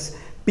access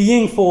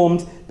being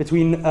formed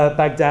between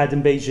Baghdad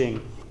and Beijing.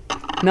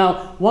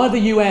 Now, while the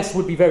US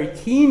would be very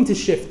keen to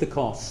shift the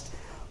cost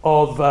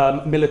of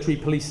military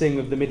policing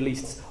of the Middle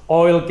East's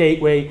oil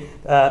gateway,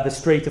 the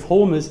Strait of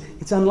Hormuz,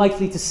 it's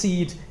unlikely to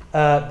cede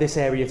this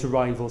area to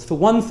rivals. For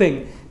one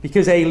thing,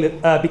 because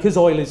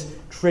oil is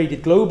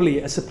traded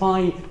globally, a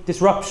supply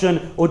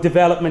disruption or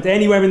development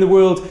anywhere in the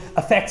world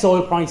affects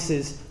oil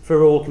prices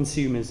for all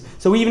consumers.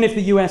 So even if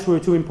the US were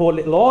to import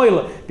little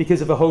oil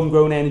because of a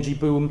homegrown energy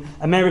boom,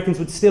 Americans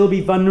would still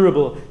be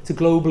vulnerable to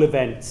global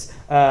events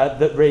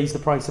that raise the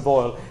price of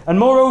oil. And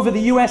moreover,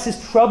 the US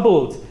is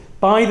troubled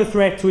by the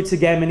threat to its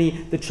hegemony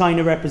that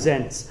China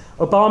represents.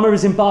 Obama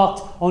has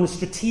embarked on a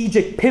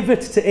strategic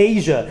pivot to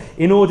Asia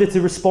in order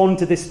to respond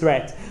to this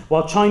threat,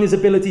 while China's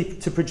ability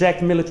to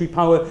project military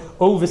power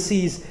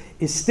overseas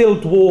is still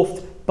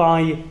dwarfed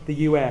by the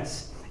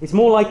US. It's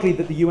more likely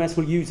that the US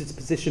will use its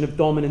position of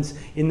dominance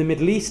in the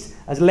Middle East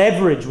as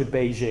leverage with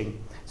Beijing.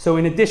 So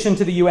in addition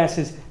to the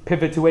US's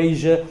pivot to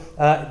Asia,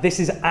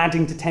 this is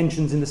adding to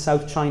tensions in the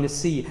South China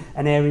Sea,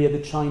 an area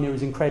that China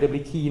is incredibly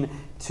keen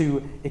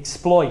to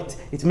exploit.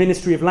 Its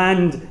Ministry of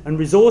Land and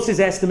Resources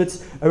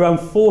estimates around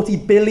 40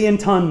 billion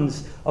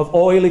tons of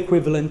oil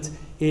equivalent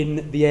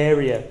in the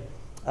area.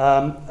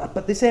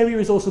 But this area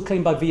is also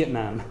claimed by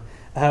Vietnam,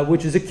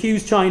 which has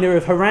accused China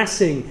of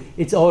harassing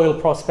its oil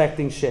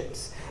prospecting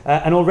ships.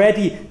 And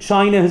already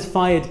China has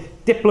fired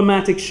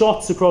diplomatic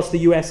shots across the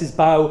US's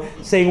bow,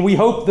 saying, "We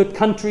hope that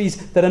countries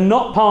that are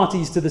not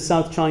parties to the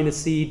South China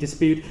Sea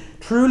dispute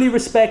truly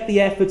respect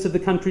the efforts of the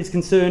countries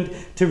concerned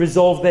to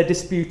resolve their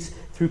disputes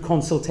through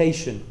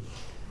consultation."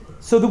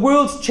 So the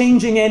world's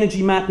changing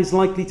energy map is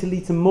likely to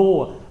lead to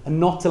more and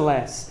not to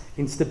less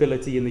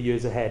instability in the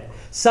years ahead.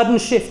 Sudden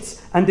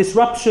shifts and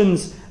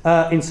disruptions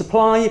in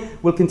supply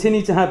will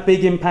continue to have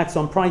big impacts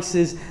on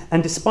prices,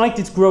 and despite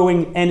its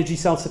growing energy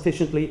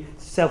self-sufficiency,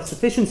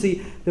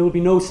 there will be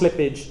no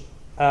slippage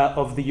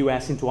of the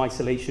US into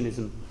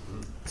isolationism.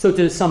 So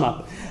to sum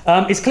up,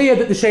 it's clear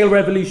that the shale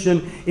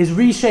revolution is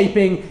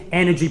reshaping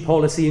energy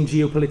policy and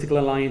geopolitical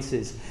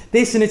alliances.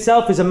 This in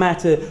itself is a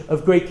matter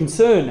of great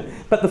concern,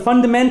 but the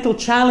fundamental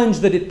challenge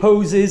that it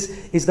poses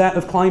is that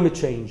of climate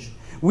change.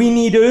 We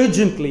need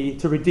urgently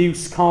to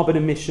reduce carbon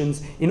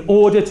emissions in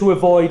order to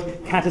avoid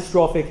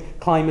catastrophic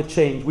climate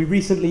change. We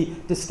recently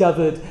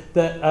discovered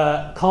that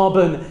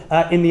carbon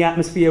in the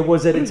atmosphere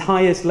was at its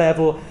highest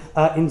level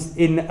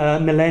in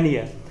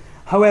millennia.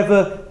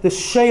 However, the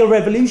shale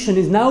revolution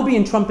is now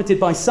being trumpeted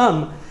by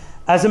some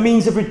as a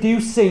means of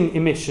reducing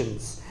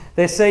emissions.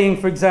 They're saying,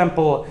 for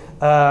example,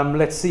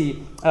 William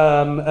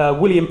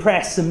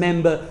Press, a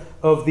member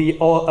of the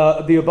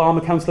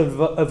Obama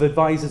Council of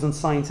Advisors on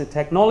Science and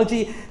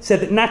Technology,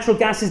 said that natural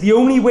gas is the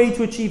only way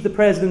to achieve the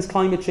president's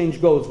climate change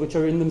goals, which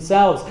are in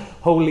themselves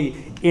wholly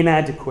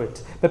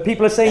inadequate. But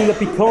people are saying that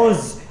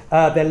because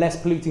they're less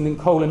polluting than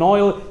coal and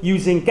oil,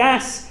 using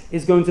gas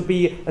is going to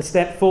be a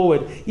step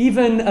forward.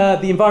 Even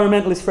the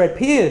environmentalist Fred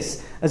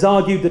Pearce has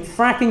argued that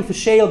fracking for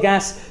shale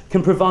gas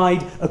can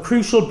provide a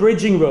crucial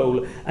bridging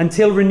role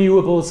until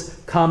renewables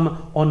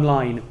come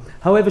online.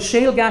 However,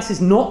 shale gas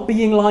is not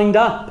being lined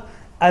up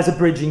as a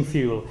bridging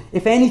fuel.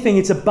 If anything,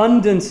 its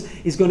abundance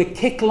is going to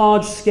kick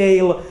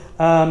large-scale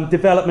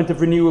development of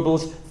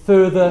renewables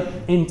further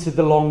into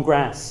the long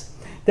grass.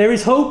 There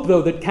is hope,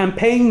 though, that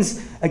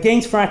campaigns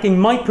against fracking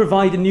might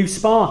provide a new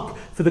spark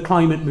for the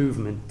climate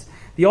movement.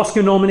 The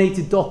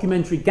Oscar-nominated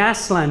documentary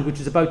Gasland, which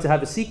is about to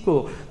have a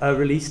sequel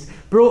released,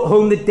 brought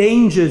home the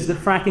dangers that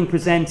fracking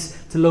presents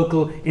to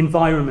local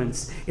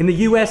environments. In the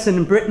US and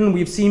in Britain,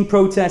 we've seen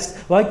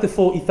protests like the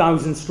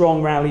 40,000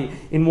 strong rally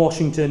in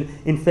Washington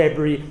in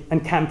February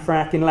and Camp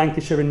Frack in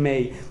Lancashire in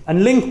May.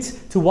 And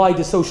linked to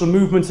wider social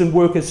movements and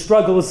workers'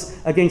 struggles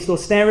against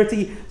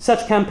austerity,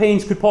 such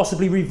campaigns could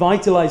possibly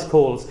revitalise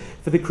calls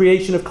for the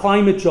creation of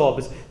climate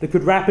jobs that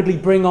could rapidly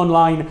bring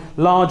online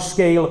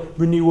large-scale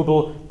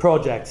renewable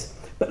projects.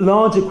 But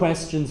larger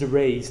questions are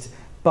raised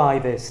by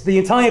this. The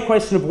entire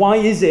question of why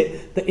is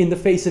it that in the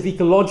face of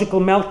ecological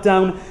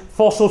meltdown,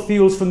 fossil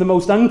fuels from the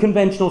most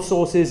unconventional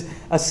sources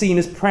are seen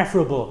as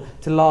preferable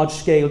to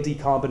large-scale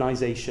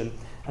decarbonisation.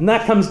 And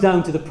that comes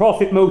down to the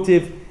profit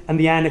motive and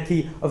the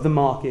anarchy of the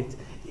market.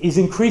 It is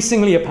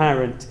increasingly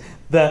apparent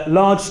that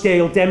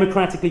large-scale,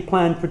 democratically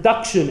planned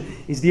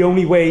production is the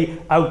only way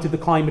out of the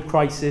climate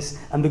crisis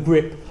and the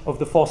grip of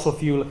the fossil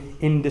fuel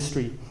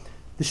industry.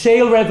 The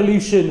shale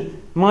revolution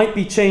might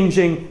be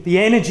changing the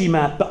energy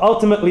map, but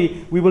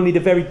ultimately we will need a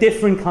very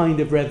different kind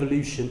of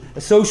revolution,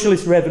 a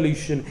socialist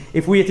revolution,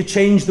 if we are to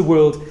change the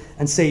world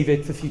and save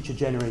it for future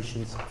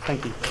generations.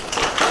 Thank you.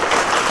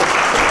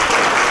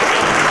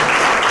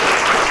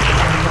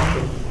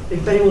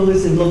 If anyone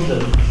lives in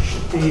London,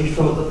 be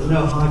assured that there's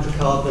no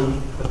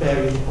hydrocarbon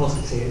bearing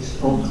deposits here.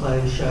 It's all clay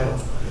and shale.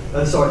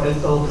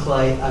 All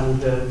clay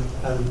and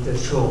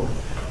chalk.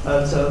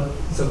 So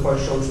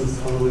Boris Johnson's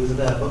on the loser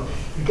there. But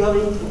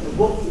regarding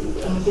what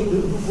I think the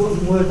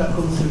word that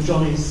comes through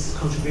Johnny's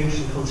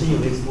contribution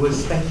continually is the word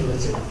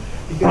speculative.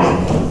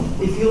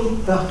 Because if you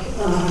look back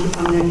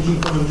an energy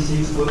economist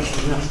who's worked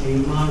internationally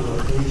in mine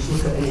work, and you just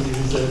look at energy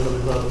reserves on a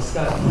global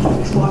scale,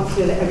 it's quite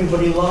clear that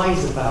everybody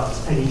lies about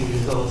energy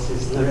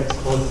resources and their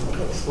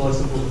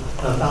exploitable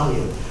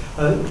value.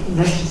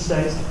 Nation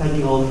states,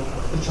 depending on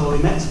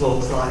petroleum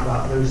exports, lie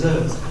about their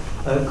reserves.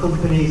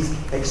 Companies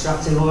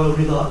extracting oil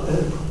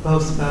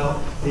boast about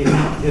the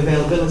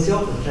availability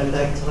of them, then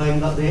they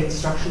claim that the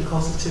extraction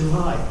costs are too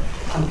high.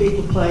 And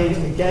people play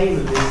a game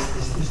of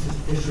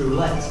this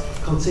roulette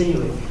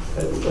continually,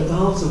 at the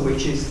heart of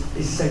which is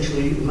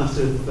essentially a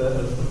matter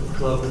of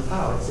global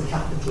power. It's a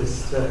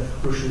capitalist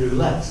Russian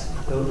roulette,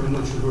 in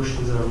which the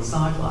Russians are on the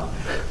sideline.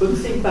 But the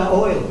thing about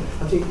oil,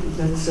 I think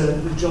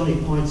that Johnny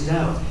pointed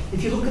out,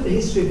 if you look at the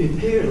history of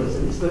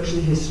imperialism, it's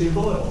virtually the history of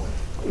oil.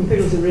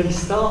 Imperialism really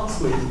starts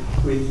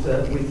with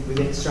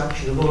the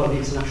extraction of oil, the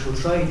international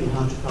trade in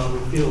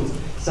hydrocarbon fuels,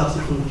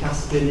 starting from the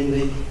Caspian in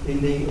the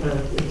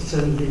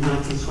turn of the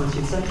 19th,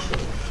 20th century.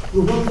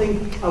 Well, one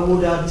thing I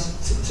would add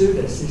to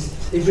this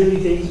is really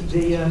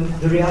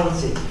the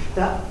reality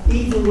that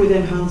even with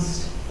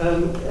enhanced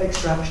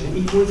extraction,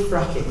 even with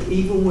fracking,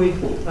 even with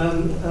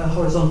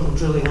horizontal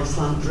drilling or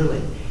slant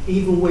drilling,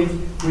 even with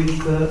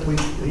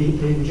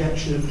the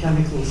injection of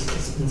chemicals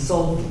and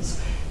solvents,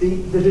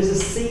 there is a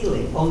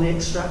ceiling on the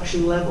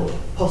extraction level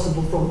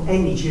possible from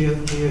any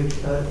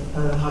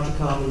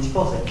hydrocarbon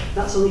deposit.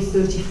 That's only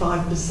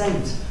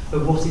 35%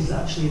 of what is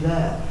actually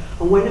there.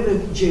 And whenever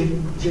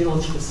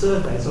geological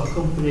surveys or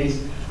companies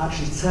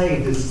actually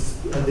say there's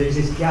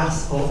this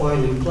gas or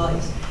oil in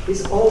place,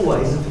 it's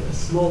always a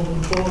small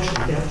proportion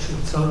of the actual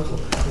total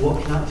of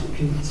what can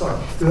actually,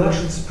 the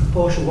actual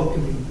proportion of what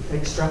can be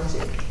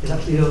extracted is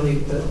actually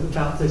only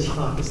about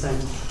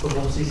 35% of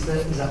what is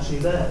actually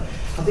there.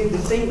 I think the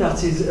thing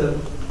that is,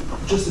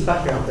 just a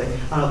background thing,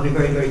 and I'll be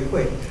very, very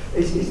quick,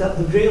 is that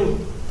the real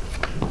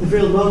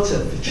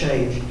motive for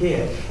change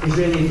here is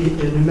really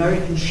an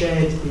American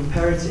shared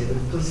imperative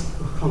and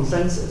political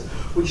consensus,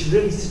 which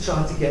really is to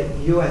try to get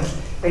the US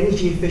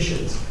energy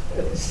efficient,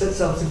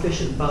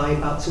 self-sufficient by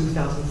about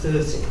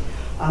 2030.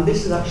 And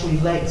this has actually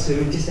led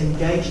to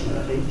disengagement,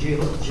 I think,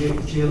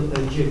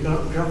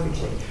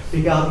 geographically,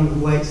 regarding the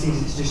way it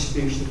sees its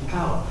distribution of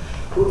power.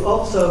 But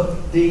also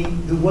the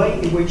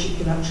way in which it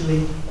can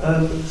actually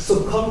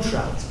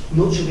subcontract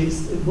much of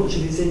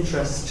its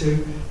interests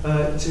to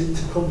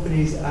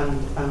companies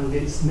and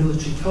its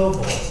military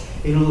cohorts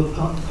in other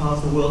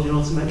parts of the world in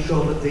order to make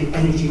sure that the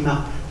energy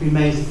map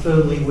remains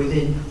firmly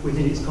within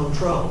its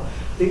control.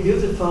 The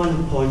other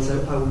final point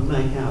I would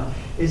make out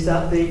is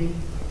that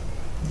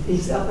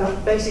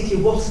basically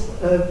what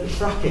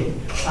fracking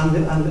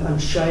and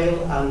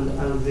shale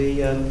and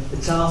the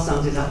tar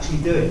sands is actually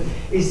doing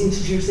is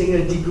introducing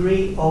a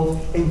degree of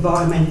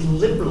environmental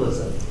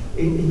liberalism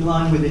in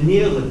line with the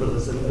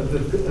neoliberalism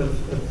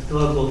of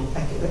global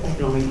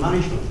economic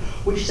management,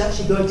 which is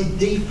actually going to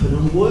deepen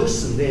and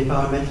worsen the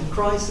environmental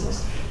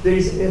crisis. There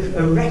is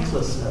a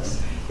recklessness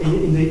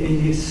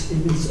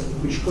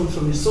which comes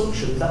from the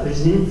assumption that there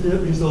is an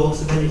infinite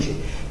resource of energy.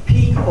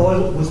 Peak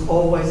oil was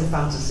always a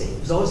fantasy. It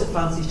was always a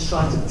fantasy to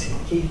try to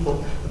keep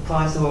up the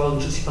price of oil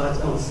and justify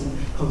its constant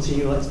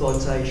continual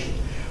exploitation.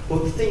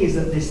 But the thing is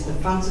that the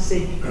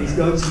fantasy is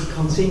going to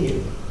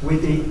continue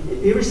with the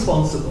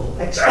irresponsible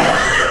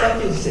extraction,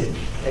 speculative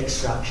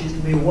extraction. It's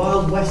going to be a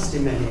wild west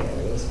in many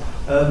areas,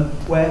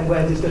 where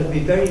there's going to be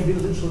very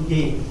little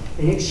gain,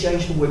 in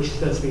exchange for which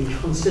there's going to be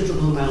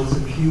considerable amounts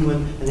of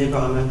human and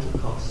environmental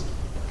cost.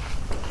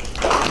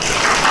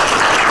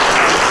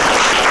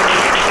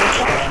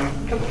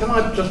 Can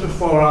I, just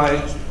before I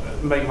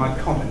make my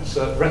comments,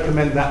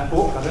 recommend that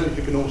book. I don't know if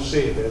you can all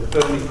see it there, The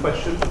Burning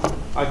Question.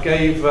 I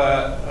gave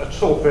a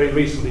talk very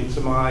recently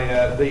to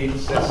my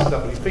Leeds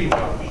SWP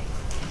branch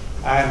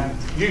and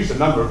used a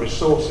number of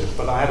resources,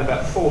 but I had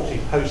about 40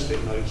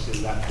 post-it notes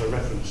in that for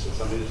references.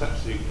 I mean, it's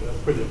absolutely a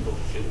brilliant book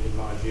in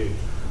my view.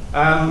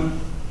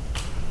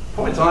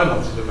 Point I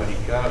wanted to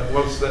make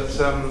was that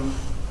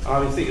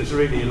I think it's a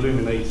really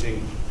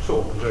illuminating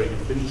talk, very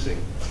convincing.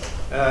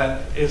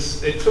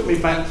 It took me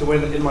back to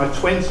when, in my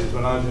 20s,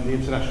 when I was in the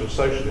International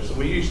Socialists, and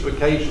we used to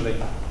occasionally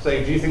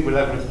say, do you think we'll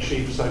ever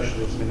achieve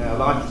socialism in our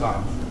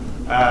lifetime?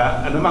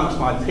 And amongst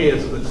my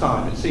peers at the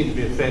time, it seemed to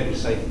be a fairly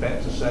safe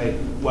bet to say,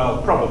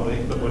 well,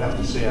 probably, but we'll have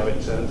to see how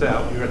it turns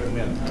out. We reckon we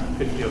have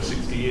 50 or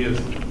 60 years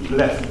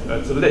left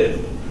to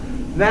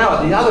live. Now,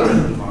 at the other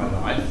end of my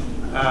life,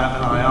 and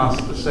I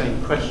asked the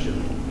same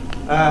question,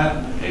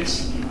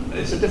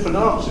 it's a different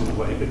answer in a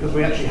way, because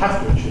we actually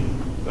have to achieve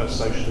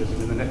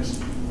socialism in the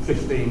next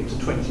 15 to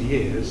 20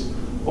 years,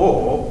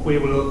 or we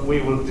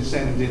will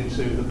descend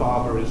into the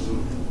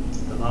barbarism,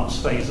 the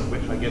last phase of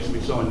which I guess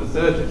we saw in the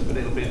 30s, but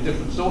it'll be a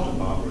different sort of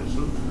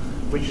barbarism,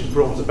 which is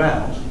brought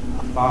about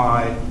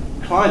by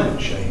climate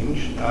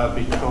change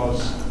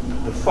because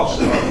the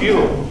fossil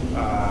fuel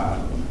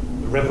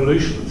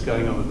revolution that's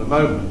going on at the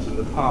moment, and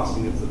the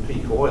passing of the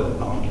peak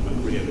oil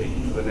argument really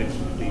for the next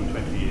 15,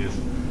 20 years,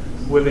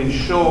 will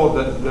ensure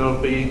that there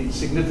will be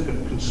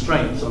significant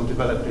constraints on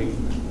developing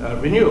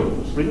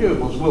renewables.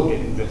 Renewables will get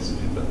invested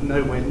in, but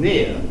nowhere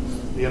near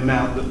the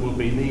amount that will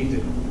be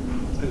needed.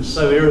 And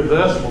so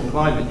irreversible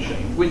climate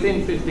change,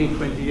 within 15,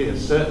 20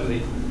 years,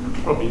 certainly,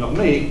 probably not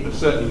me, but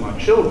certainly my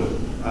children,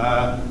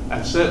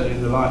 and certainly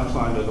in the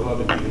lifetime of a lot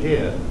of you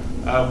here,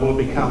 will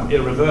become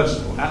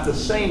irreversible. At the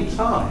same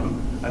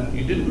time, and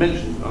you didn't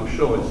mention it, I'm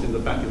sure it's in the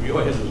back of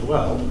your head as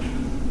well,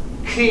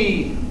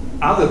 key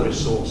other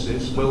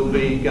resources will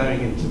be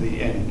going into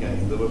the end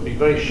game. There will be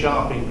very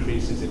sharp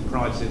increases in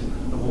prices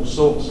of all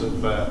sorts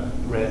of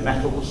rare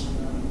metals,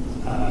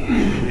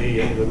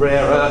 the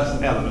rare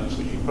earth elements,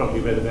 which you've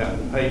probably read about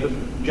in the paper.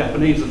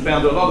 Japanese have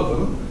found a lot of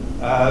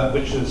them,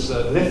 which has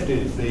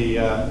lifted the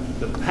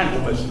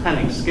almost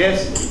panic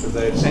scarcity, because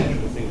they're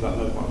essential to things like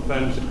mobile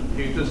phones and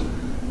computers.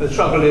 The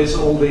trouble is,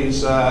 all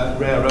these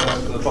rare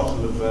earths at the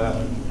bottom of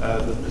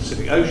the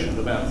Pacific Ocean,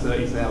 about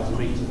 30,000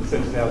 metres to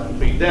 30,000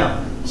 feet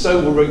down,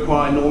 so will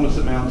require enormous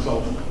amounts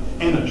of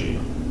energy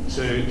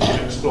to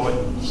exploit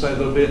them. So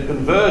there'll be a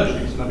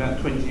convergence in about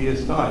 20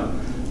 years' time.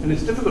 And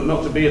it's difficult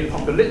not to be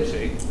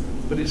apocalyptic,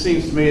 but it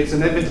seems to me it's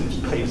an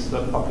evidence-based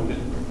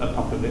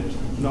apocalypse,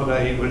 not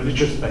a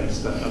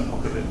religious-based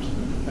apocalypse.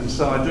 And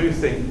so I do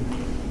think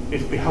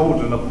it's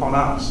beholden upon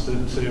us to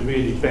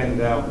really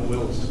bend our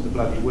wills to the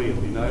bloody wheel,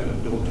 you know,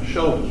 and build our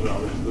shoulders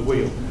rather to the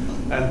wheel,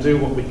 and do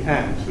what we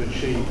can to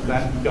achieve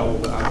that goal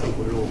that I think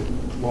we all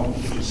want,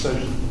 which is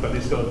social, but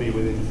it's got to be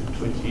within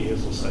 20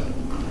 years or so.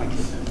 Thank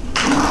you.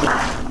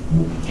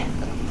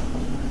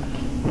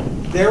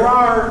 There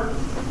are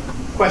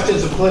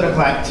questions of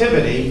political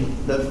activity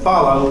that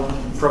follow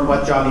from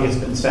what Jonny has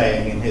been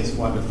saying in his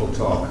wonderful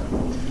talk.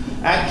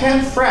 At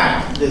Camp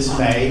Frack this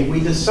May, we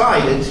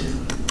decided,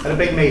 at a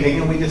big meeting,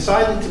 and we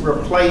decided to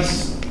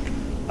replace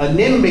a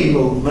NIMBY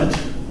movement.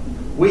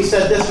 We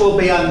said this will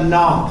be a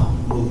NOP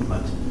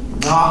movement,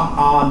 not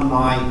on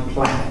my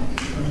planet.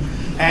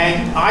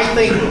 And I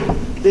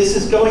think this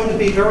is going to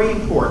be very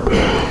important,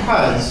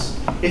 because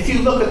if you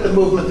look at the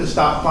movement to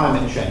stop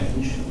climate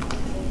change,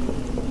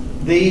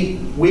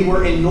 we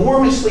were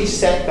enormously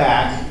set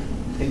back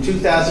in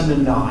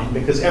 2009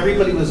 because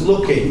everybody was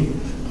looking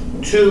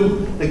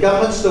to the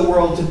governments of the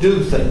world to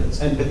do things,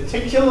 and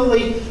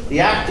particularly the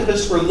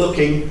activists were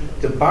looking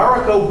to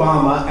Barack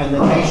Obama and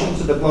the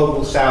nations of the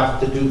global south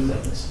to do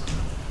things.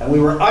 And we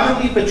were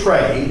utterly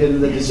betrayed,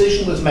 and the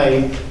decision was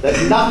made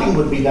that nothing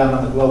would be done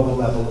on the global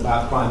level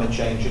about climate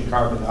change and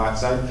carbon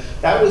dioxide.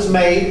 That was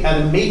made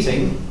at a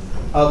meeting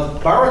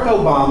of Barack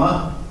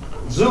Obama,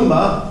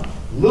 Zuma,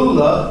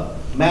 Lula,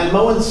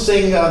 Manmohan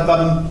Singh of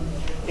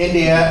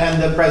India,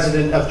 and the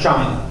president of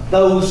China.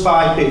 Those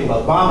 5 people,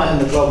 Obama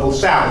and the global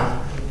south,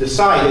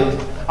 decided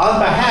on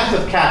behalf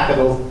of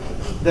capital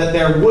that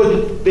there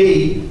would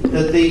be,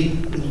 that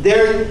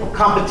their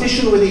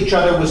competition with each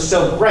other was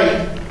so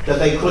great that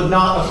they could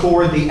not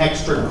afford the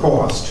extra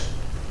cost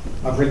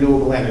of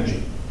renewable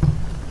energy.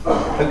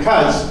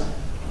 Because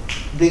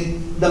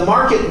the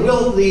market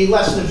will, the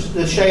lesson of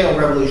the shale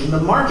revolution,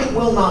 the market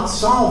will not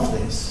solve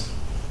this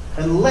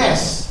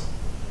unless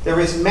there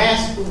is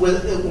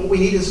what we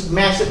need is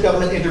massive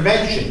government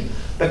intervention.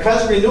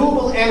 Because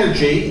renewable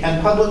energy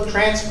and public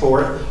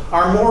transport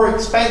are more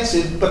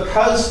expensive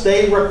because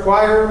they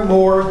require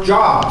more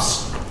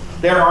jobs.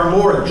 There are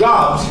more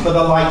jobs for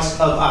the likes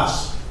of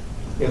us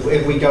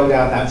if we go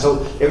down that.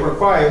 So it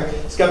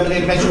requires government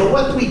intervention. But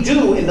what do we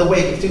do in the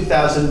wake of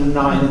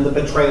 2009 and the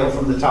betrayal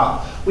from the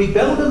top? We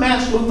build a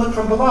mass movement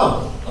from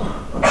below.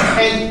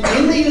 And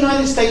in the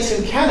United States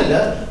and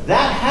Canada,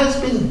 that has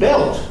been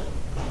built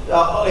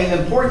in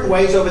important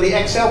ways over the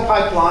XL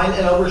pipeline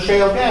and over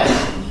shale gas.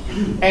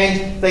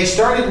 And they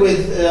started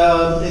with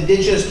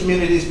indigenous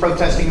communities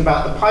protesting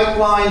about the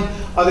pipeline,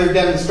 other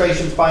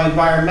demonstrations by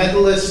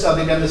environmentalists,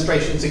 other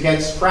demonstrations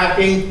against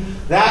fracking.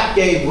 That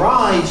gave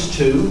rise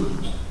to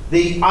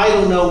the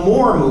Idle No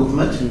More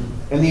movement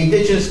in the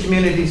indigenous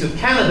communities of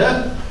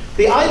Canada.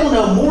 The Idle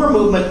No More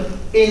movement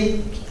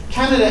in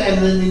Canada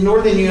and in the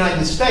northern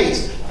United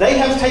States, they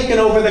have taken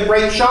over the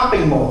great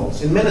shopping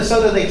malls. In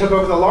Minnesota, they took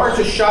over the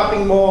largest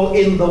shopping mall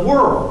in the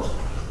world,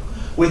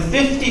 with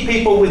 50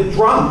 people with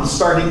drums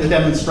starting the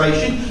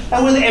demonstration,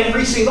 and with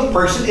every single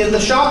person in the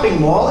shopping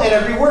mall and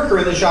every worker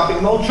in the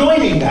shopping mall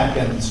joining that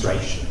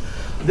demonstration.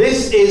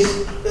 This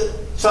is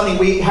something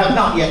we have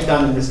not yet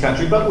done in this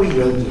country, but we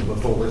will do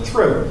before we're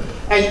through.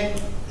 And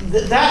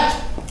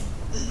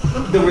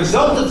the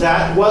result of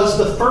that was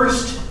the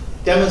first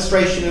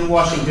demonstration in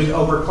Washington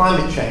over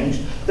climate change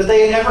that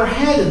they had ever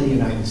had in the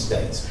United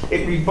States.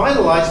 It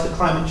revitalized the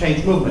climate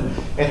change movement.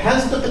 It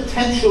has the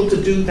potential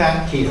to do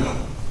that here.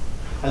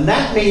 And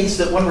that means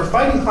that when we're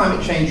fighting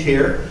climate change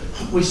here,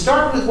 we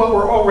start with what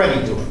we're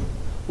already doing.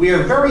 We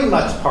are very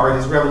much part,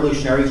 as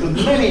revolutionaries, with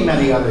many,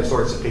 many other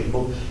sorts of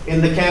people,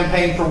 in the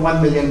campaign for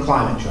 1 million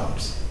climate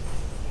jobs.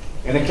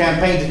 In a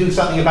campaign to do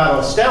something about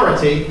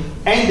austerity,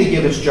 and to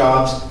give us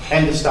jobs,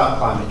 and to stop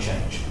climate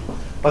change.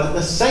 But at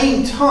the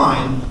same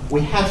time,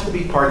 we have to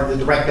be part of the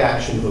direct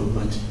action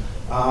movement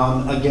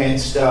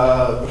against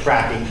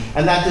fracking.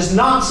 And that does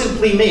not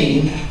simply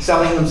mean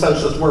selling them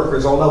socialist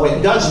workers, although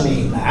it does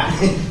mean that.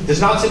 It does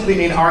not simply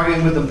mean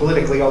arguing with them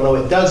politically, although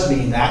it does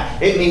mean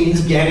that. It means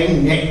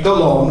getting nicked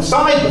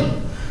alongside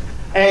them.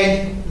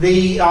 And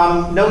the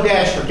No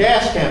Dash for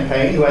Gas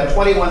campaign, who had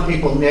 21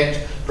 people nicked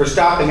for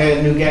stopping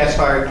a new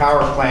gas-fired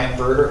power plant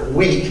for a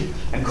week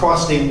and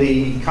costing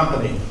the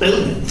company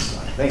billions,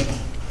 I think.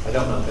 I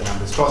don't know the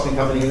numbers. Costing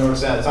the company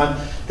enormous amount of time.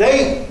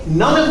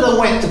 None of them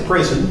went to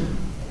prison,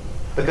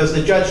 because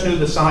the judge knew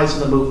the size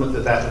of the movement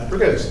that that would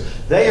produce.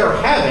 They are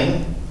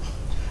having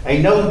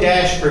a No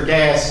Dash for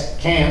Gas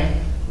camp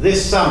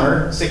this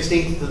summer,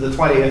 16th to the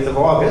 20th of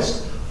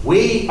August.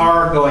 We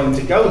are going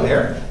to go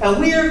there, and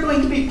we are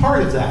going to be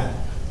part of that.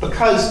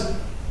 Because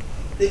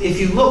if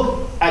you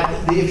look at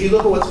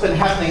what's been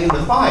happening in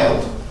the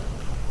Fylde,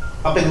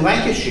 up in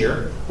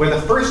Lancashire, where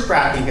the first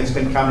fracking has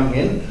been coming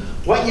in,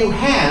 what you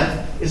have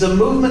is a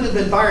movement of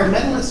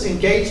environmentalists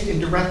engaged in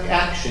direct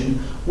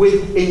action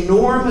with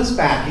enormous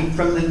backing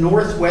from the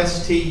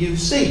Northwest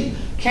TUC.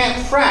 Camp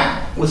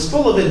Frack was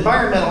full of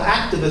environmental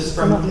activists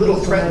from little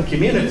threatened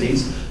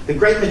communities, the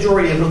great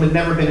majority of whom had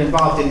never been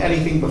involved in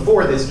anything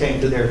before this came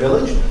to their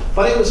village,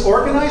 but it was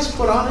organized,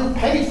 put on, and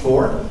paid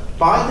for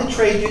by the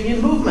trade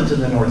union movement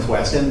in the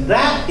Northwest. And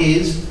that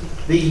is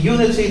the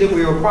unity that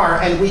we require,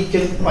 and we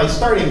can, by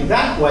starting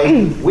that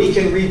way, we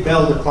can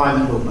rebuild the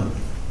climate movement.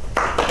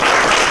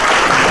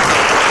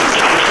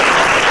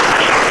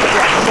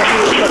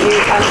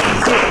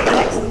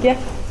 Next, yeah.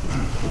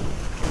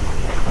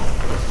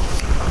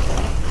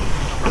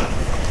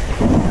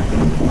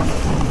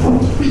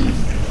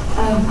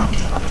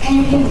 Can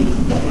you hear me?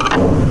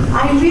 I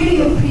really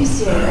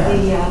appreciate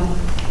the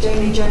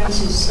Jonny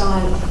Jones'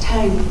 style of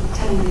telling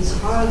this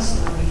horror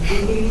story.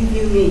 And believe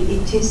you me,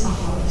 it is a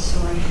horror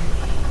story.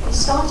 It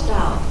started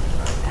out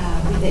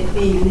with it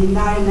being an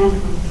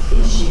environmental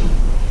issue,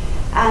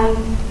 and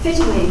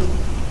fittingly,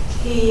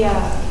 he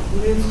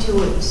moved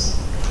towards.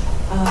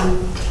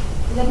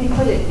 Let me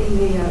put it in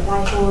the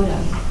right order.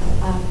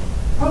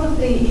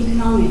 Probably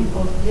economic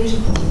or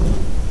political,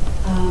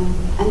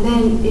 and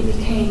then it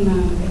became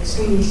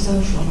extremely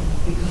social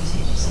because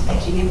it was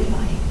affecting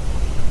everybody.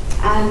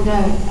 And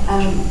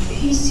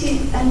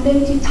then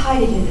he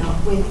tidied it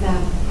up with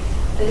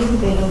a little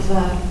bit of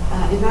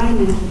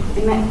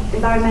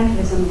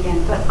environmentalism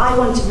again. But I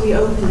want to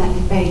reopen that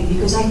debate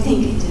because I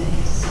think it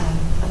is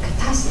a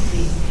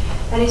catastrophe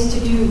that is to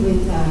do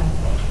with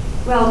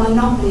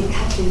monopoly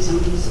capitalism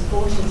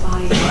supported by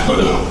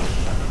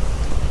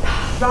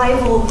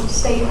rival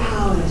state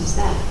powers.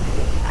 That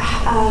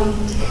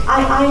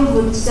I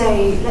would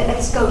say,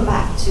 let's go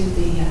back to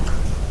the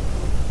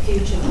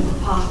future and the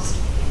past.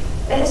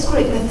 Let's call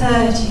it the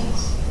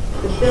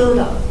 30s, the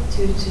build-up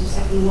to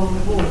Second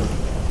World War.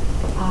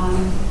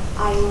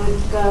 I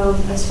would go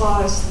as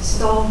far as the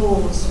Star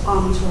Wars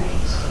arms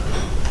race,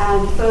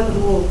 and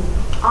furthermore,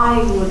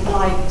 I would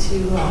like to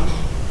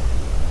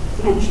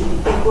mention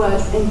the big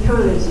word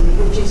imperialism,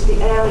 which is the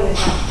area that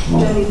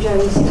Jonny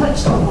Jones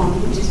touched upon,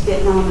 which is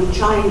Vietnam and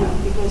China,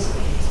 because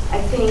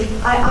I think,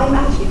 I'm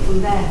actually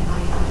from there,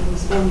 I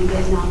was born in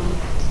Vietnam,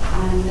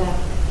 and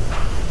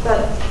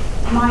but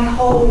my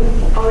whole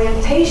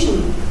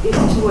orientation is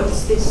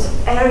towards this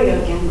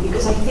area again,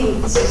 because I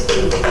think this is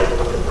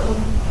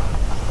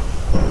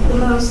the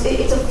most,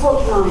 it's a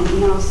fault line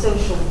in our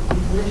social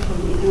and political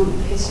and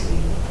economic history.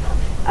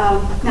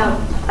 Now,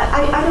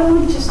 I don't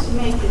want just to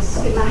make this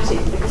schematic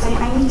because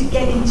I need to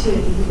get into it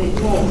a little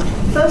bit more.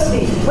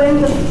 Firstly,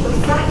 when the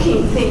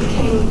fracking thing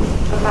came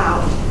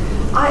about,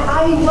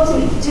 I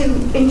wasn't too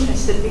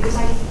interested because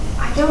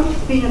I don't,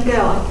 being a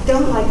girl, I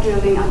don't like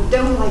drilling, I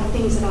don't like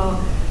things that are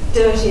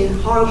dirty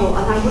and horrible,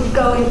 and I would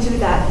go into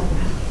that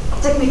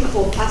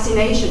technical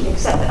fascination,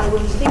 except that I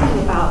was thinking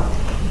about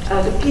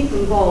the people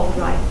involved,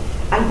 right?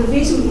 And the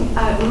reason,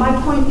 my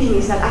point being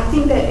is that I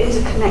think there is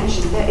a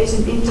connection, there is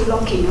an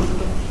interlocking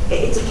of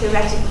it's a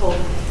theoretical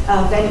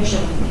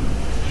venture.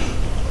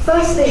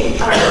 First thing,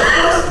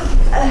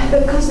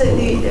 because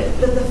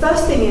the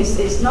first thing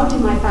is not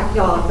in my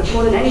backyard, but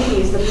more than anything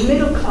is the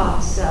middle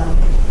class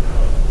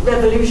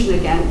revolution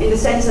again, in the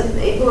sense that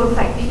it will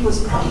affect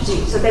people's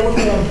property, so they will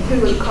be who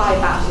will cry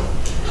about it.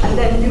 And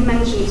then you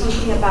mentioned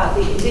something about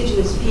the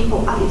indigenous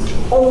people, and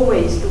it's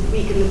always the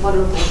weak and the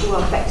vulnerable who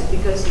are affected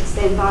because it's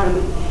the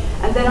environment.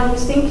 And then I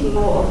was thinking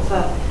more of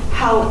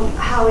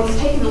how it's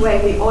taken away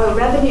the oil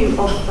revenue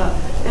of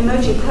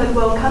emerging third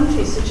world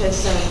countries such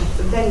as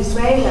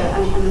Venezuela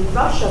and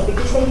Russia,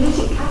 because they're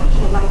using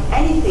capital like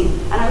anything.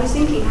 And I was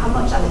thinking how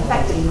much that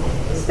affected,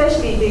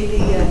 especially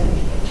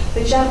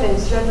the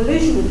Chavez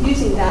revolution of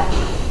using that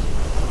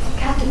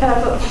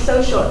for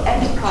social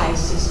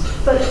enterprises.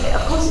 But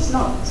of course it's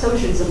not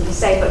socialism per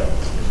se, but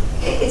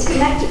it's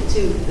connected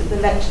to the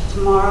lecture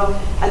tomorrow.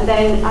 And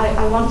then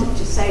I wanted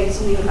to say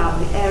something about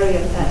the area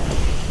that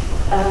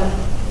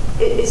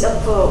is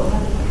up for,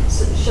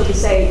 shall we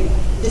say,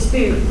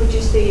 dispute, which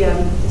is the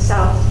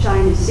South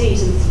China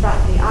Seas and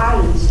the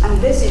islands.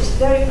 And this is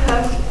very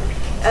perfect.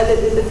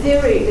 The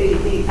theory,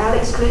 the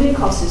Alex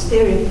Kalinikos'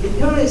 theory of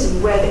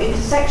imperialism, where the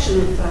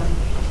intersection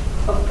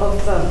of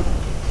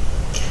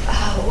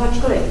what do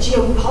you call it,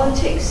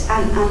 geopolitics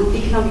and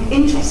economic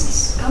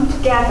interests come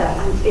together,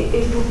 and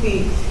it will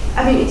be,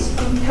 I mean, it's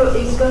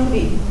going to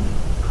be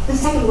the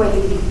second wave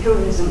of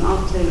imperialism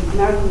after the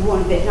American War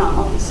in Vietnam,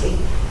 obviously.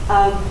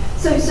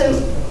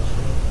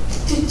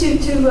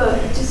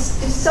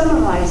 To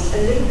summarize a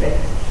little bit,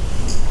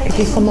 I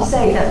just want to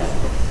say that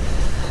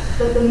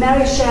the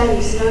Mary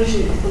Shelley's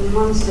notion of the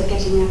monster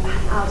getting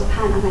out of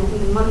hand, and I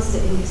think the monster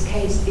in this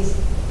case is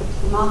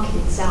the market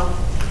itself,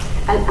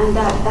 and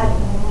that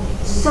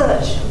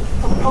search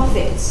for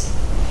profits,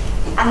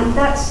 and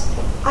that's,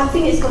 I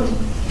think it's going to,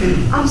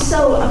 I'm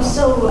so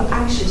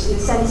anxious in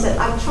the sense that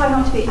I try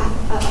not to be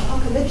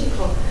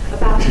apocalyptical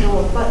about it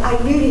all, but I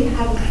really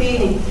have a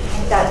feeling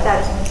that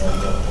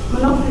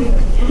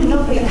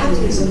monopoly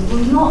capitalism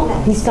will not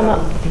let us go.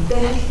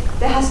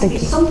 There has to be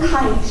some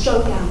kind of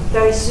showdown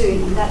very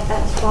soon, and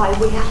that's why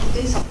we have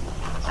to do something.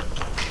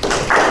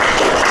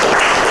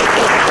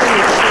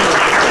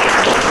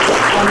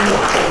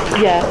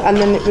 Yeah, and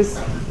then it was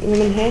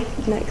women here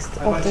next.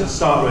 I'd like to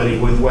start really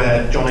with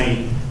where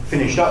Jonny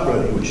finished up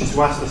really, which is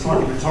to ask the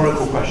slightly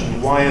rhetorical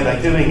question, why are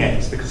they doing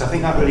it? Because I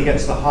think that really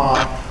gets to the heart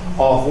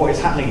of what is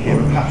happening here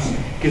and perhaps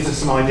gives us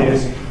some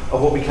ideas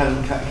of what we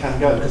can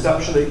go. Because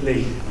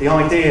absolutely the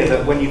idea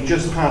that when you've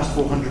just passed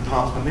 400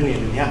 parts per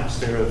million in the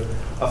atmosphere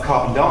of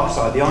carbon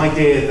dioxide, the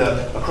idea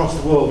that across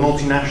the world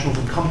multinationals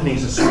and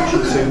companies are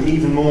switching to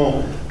even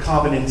more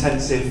carbon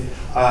intensive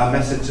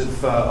methods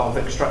of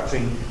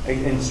extracting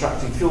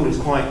fuel is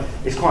quite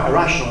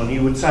irrational, and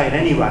you would say in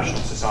any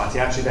rational society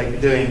actually they'd be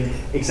doing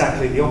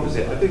exactly the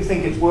opposite. I do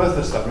think it's worth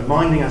us though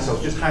reminding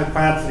ourselves just how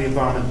bad for the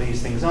environment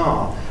these things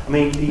are. I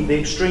mean, the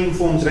extreme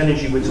forms of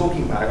energy we're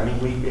talking about, I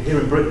mean, here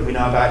in Britain we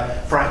know about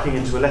fracking,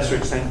 and to a lesser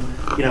extent,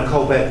 you know,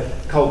 coal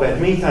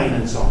bed methane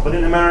and so on. But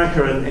in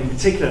America, and in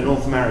particular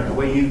North America,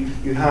 where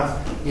you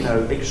have, you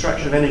know,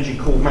 extraction of energy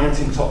called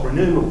mountaintop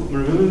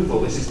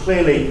removal, this is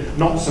clearly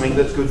not something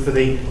that's good for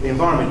the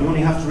environment. You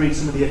only have to read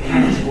some of the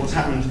accounts of what's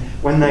happened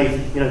when they've,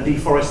 you know,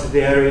 deforested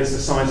the areas the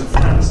size of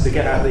France to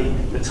get out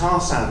the tar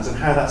sands, and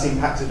how that's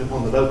impacted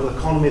upon the local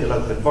economy, the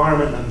local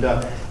environment,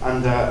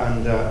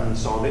 and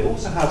so on. It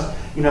also has,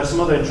 you know, some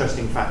other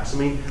interesting facts. I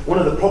mean, one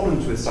of the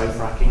problems with, say,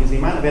 fracking is the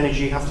amount of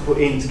energy you have to put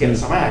in to get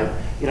some out.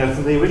 You know,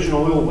 from the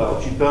original oil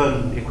wells, you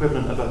burn the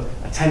equivalent of a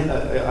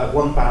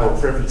 1 barrel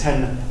for every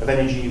 10 of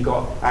energy you've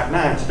got out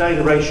now. Today,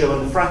 the ratio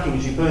under fracking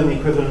is you burn the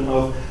equivalent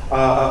of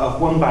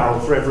 1 barrel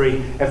for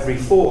every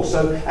 4.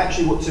 So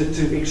actually,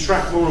 to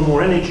extract more and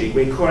more energy,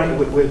 we're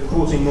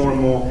causing more and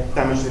more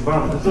damage to the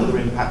environment. There's other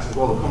impacts as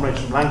well. The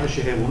comrades from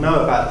Lancashire here will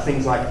know about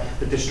things like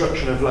the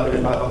destruction of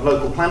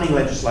local planning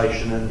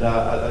legislation and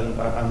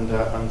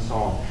so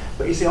on.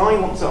 But you see, I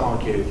want to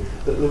argue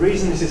that the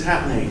reason this is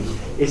happening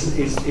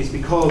is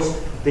because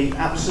the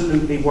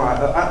absolute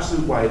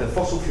way that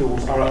fossil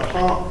fuels are at the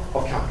heart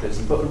of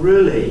capitalism, but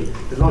really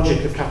the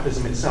logic of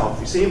capitalism itself.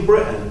 You see, in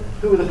Britain,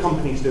 who are the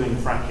companies doing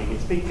the fracking?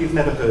 It's people you've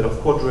never heard of,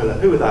 Quadrilla.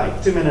 Who are they?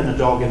 2 men and a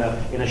dog in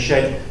a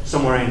shed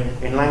somewhere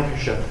in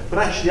Lancashire. But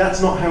actually, that's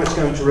not how it's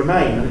going to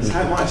remain, and it's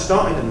how it might have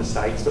started in the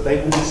States, but they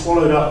will be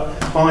swallowed up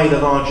by the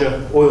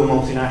larger oil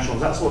multinationals.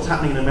 That's what's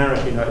happening in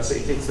America. You know, it's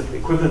the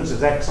equivalents of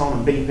Exxon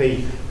and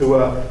BP who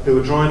are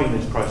driving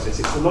this process.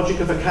 this. It's the logic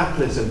of a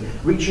capitalism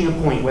reaching a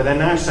point where they're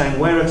now saying,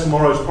 where are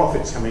tomorrow's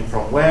profits coming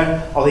from?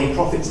 Where are the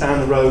profits down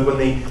the road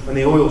when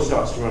the oil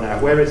starts to run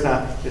out? Where is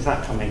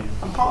that coming?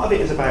 And part of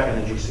it is about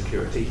energy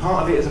security.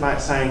 Part of it is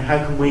about saying,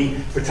 how can we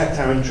protect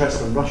our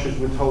interests when Russia's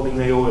withholding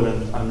the oil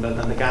and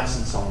the gas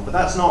and so on? But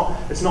it's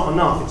not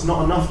enough. It's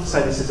not enough to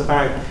say this is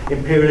about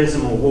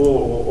imperialism or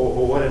war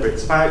or whatever.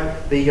 It's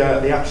about the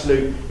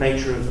absolute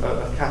nature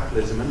of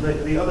capitalism. And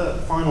the other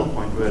final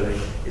point really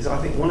is, I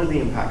think one of the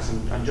impacts,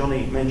 and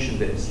Jonny mentioned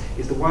this,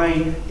 is the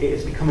way it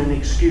has become an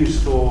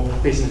excuse for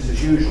business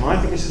as usual. And I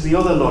think this is the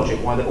other logic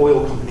why the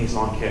oil companies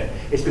like it.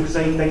 It's because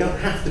they don't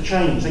have to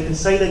change. They can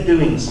say they're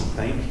doing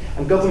something,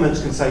 and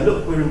governments can say,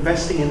 look, we're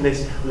investing in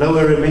this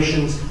lower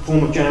emissions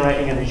form of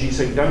generating energy,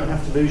 so you don't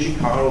have to lose your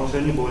car or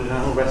turn your boiler down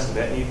and all the rest of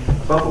it.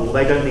 And above all,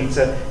 they don't need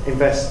to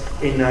invest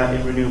in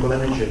renewable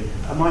energy.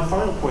 And my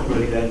final point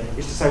really then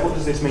is to say, what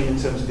does this mean in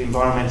terms of the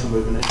environmental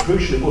movement, and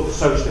crucially, what do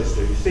socialists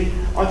do? You see,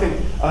 I think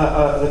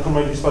the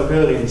comrade who spoke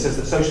earlier, he says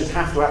that socialists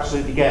have to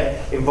absolutely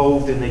get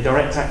involved in the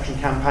direct action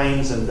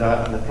campaigns and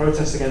the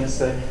protests against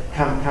the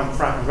Camp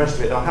Frack and the rest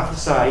of it. I have to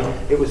say,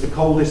 it was the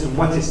coldest and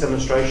wettest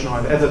demonstration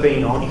I've ever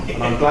been on,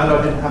 and I'm glad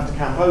I didn't have to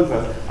camp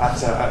over at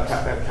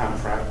Camp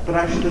Frack. But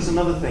actually, there's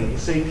another thing. You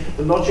see,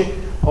 the logic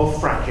of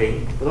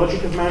fracking, the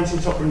logic of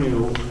mountaintop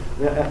renewal,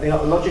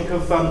 the logic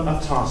of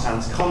tar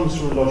sands comes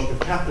from the logic of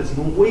capitalism.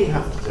 What we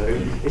have to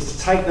do is to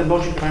take the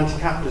logic of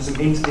anti-capitalism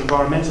into the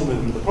environmental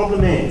movement. The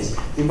problem is,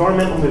 the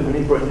environmental movement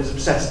in Britain is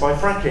obsessed by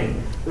fracking.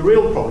 The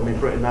real problem in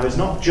Britain now is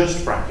not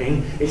just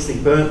fracking, it's the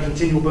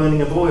continual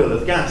burning of oil,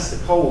 of gas,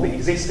 the coal, the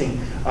existing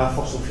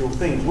fossil fuel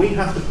things. We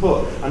have to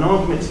put an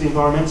argument to the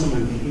environmental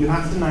movement. You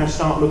have to now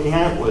start looking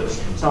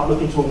outwards, start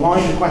looking to a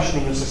wider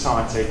questioning of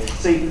society.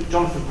 See,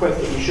 Jonathan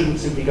quipped that we shouldn't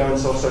simply go and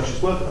sell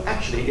socialist worker, but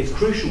actually it's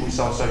crucial we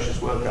sell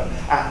socialist worker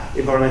at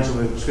environmental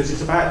movements, because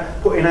it's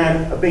about putting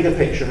out a bigger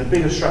picture and a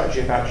bigger strategy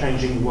about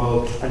changing the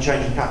world and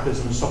changing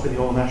capitalism and stopping the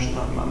oil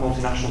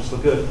multinationals for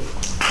good.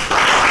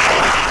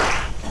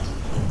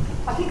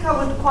 I think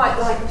I would quite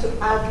like to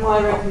add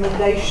my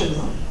recommendation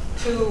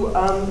to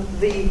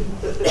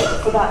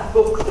for that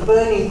book, The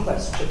Burning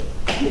Question,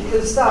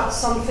 because that's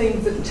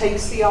something that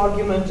takes the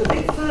argument a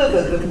bit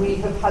further than we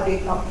have had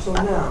it up till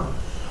now.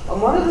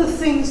 And one of the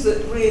things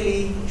that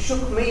really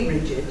shook me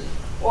rigid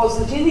was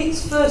that in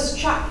its first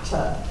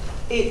chapter,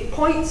 it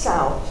points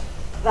out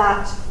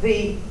that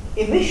the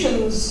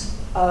emissions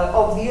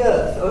of the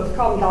Earth, of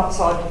carbon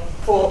dioxide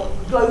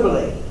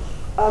globally,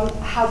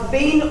 have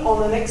been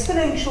on an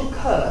exponential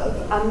curve,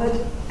 and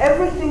that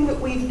everything that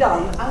we've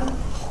done, and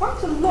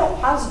quite a lot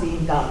has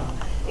been done,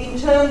 in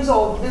terms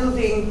of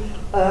building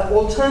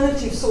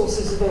alternative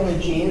sources of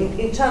energy,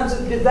 in terms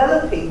of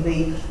developing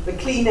the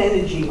clean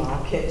energy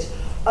market,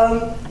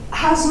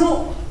 has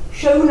not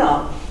shown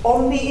up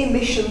on the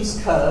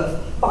emissions curve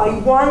by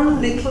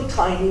one little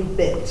tiny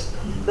bit.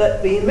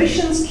 That the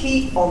emissions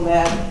keep on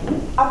their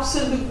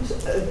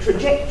absolute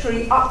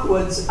trajectory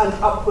upwards and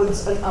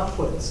upwards and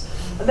upwards.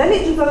 And then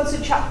it devotes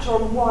a chapter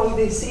on why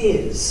this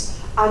is,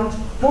 and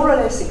more or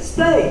less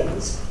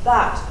explains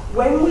that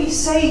when we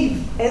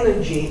save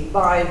energy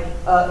by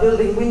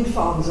building wind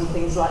farms and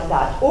things like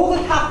that, all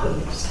that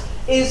happens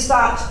is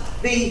that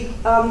the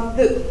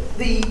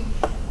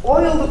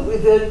oil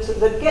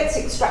that gets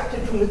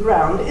extracted from the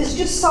ground is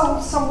just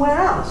sold somewhere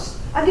else,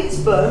 and it's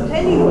burnt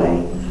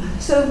anyway.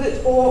 So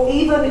that, or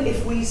even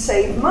if we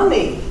save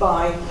money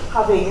by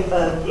having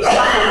stuff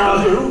on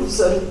our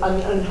roofs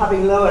and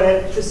having lower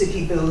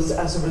electricity bills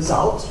as a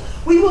result,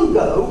 we will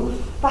go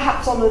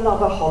perhaps on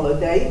another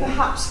holiday,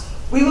 perhaps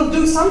we will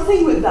do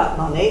something with that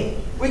money,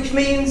 which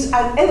means,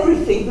 and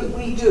everything that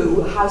we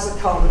do has a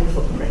carbon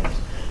footprint.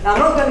 Now, I'm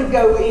not going to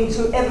go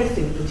into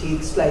everything that he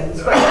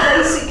explains, but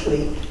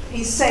basically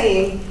he's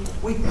saying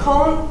we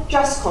can't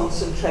just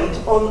concentrate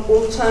on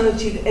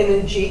alternative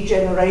energy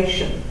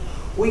generation.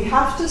 We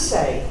have to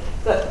say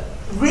that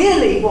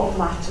really what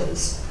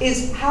matters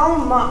is how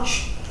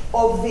much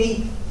of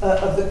the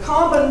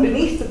carbon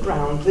beneath the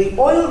ground, the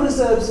oil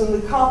reserves and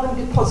the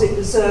carbon deposit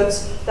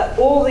reserves that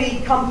all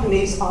the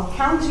companies are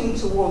counting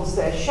towards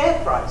their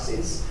share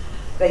prices,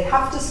 they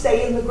have to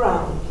stay in the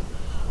ground.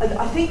 And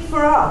I think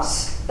for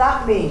us,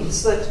 that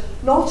means that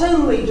not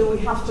only do we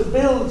have to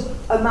build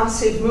a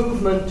massive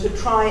movement to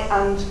try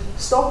and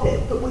stop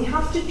it, but we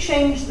have to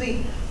change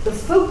the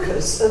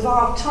focus of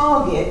our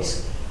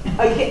target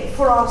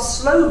for our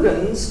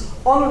slogans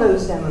on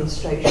those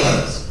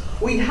demonstrations.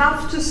 We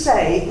have to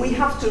say, we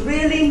have to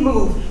really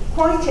move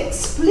quite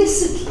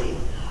explicitly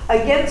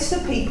against the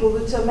people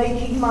that are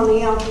making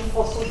money out of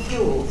fossil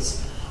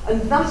fuels.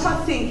 And that,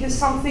 I think, is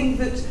something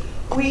that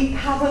we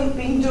haven't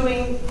been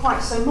doing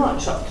quite so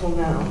much up till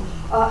now.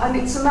 And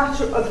it's a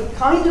matter of the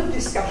kind of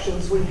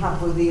discussions we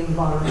have with the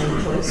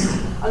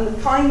environmentalists and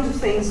the kind of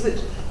things that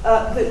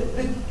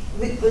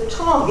the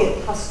target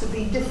has to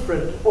be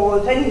different, or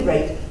at any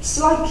rate,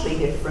 slightly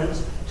different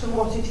to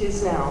what it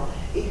is now.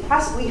 We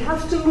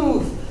have to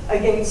move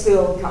against the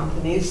oil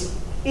companies,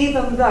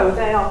 even though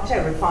they are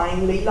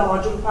terrifyingly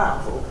large and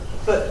powerful.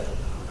 But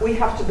we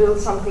have to build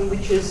something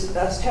which is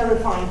as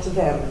terrifying to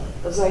them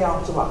as they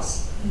are to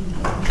us.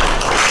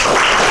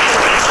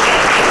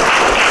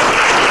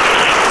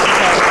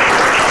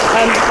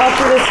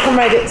 After this,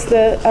 comrade, it's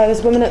there's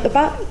a woman at the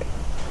back.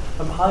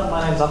 Hi,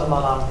 my name's Adam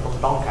and I'm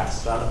from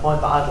Doncaster, and the point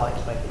that I'd like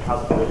to make that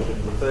hasn't really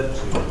been referred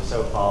to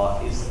so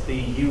far is the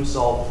use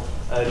of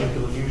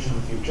nuclear fusion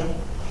in the future.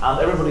 And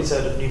everybody's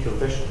heard of nuclear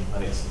fission,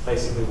 and it's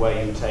basically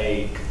where you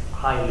take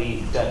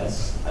highly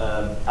dense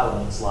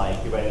elements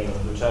like uranium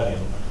and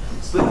plutonium,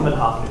 split them in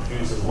half, and it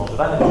produces a lot of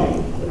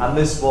energy. And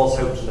this was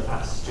hoped in the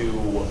past to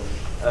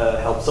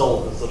help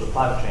solve the sort of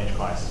climate change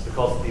crisis,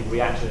 because the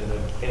reaction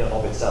in and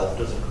of itself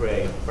doesn't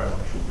create very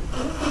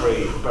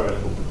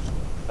little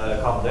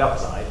carbon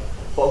dioxide.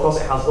 But of course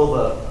it has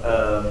other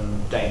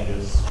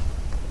dangers,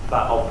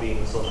 that of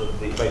being sort of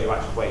the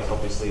radioactive waste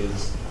obviously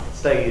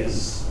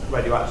stays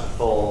radioactive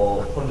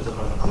for hundreds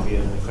of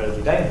years and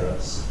incredibly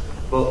dangerous.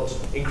 But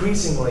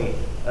increasingly,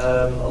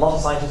 a lot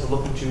of scientists are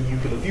looking to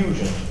nuclear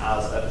fusion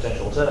as a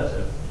potential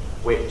alternative,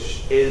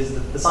 which is,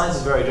 the science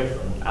is very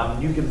different, and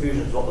nuclear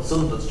fusion is what the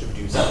sun does to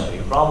produce energy.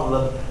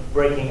 Rather than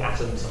breaking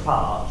atoms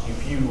apart, you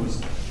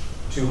fuse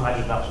two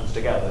hydrogen atoms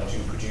together to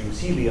produce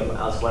helium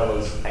as well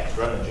as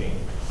extra energy.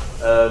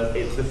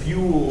 The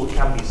fuel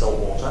can be salt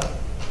water,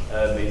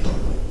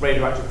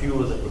 radioactive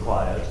fuel isn't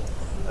required,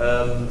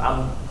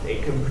 and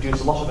it can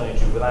produce a lot of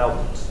energy without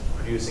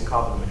producing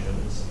carbon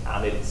emissions,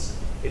 and its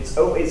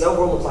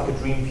overall looks like a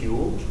dream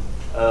fuel,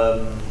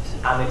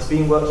 and it's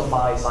being worked on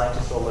by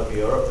scientists all over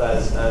Europe.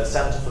 There's a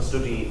centre for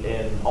study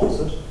in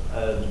Oxford,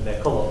 near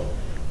Cologne,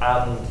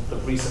 and the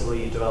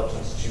recently developed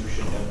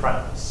institution in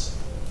France,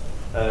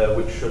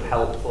 which should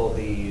help for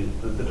the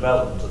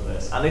development of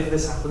this. And if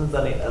this happens,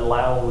 then it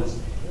allows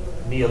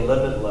near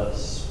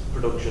limitless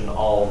production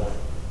of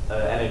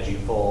energy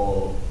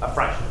for a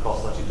fraction of the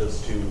cost that it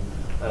does to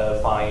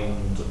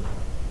find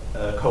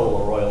coal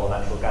or oil or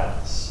natural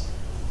gas.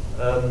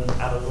 And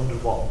I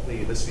wondered what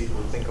the speaker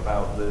would think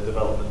about the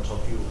development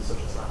of fuels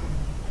such as that.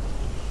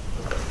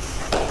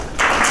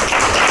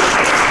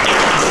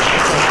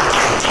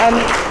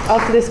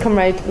 After this,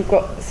 comrade, we've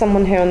got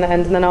someone here on the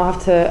end, and then I'll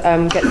have to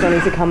get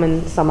Jonny to come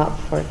and sum up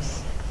for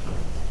us.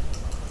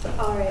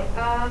 All right.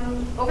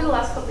 Over the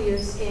last couple of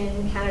years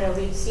in Canada,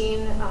 we've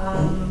seen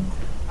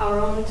our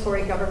own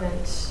Tory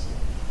government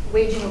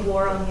waging a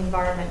war on the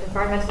environment.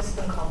 Environmentalists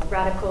have been called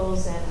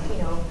radicals, and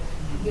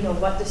you know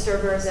what,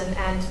 disturbers,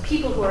 and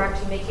people who are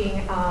actually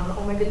making,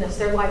 oh my goodness,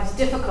 their lives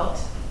difficult.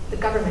 The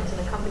government and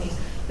the companies.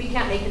 We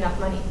can't make enough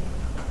money.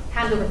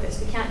 Hand over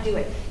fist, we can't do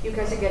it. You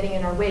guys are getting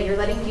in our way. You're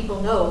letting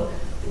people know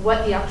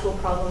what the actual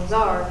problems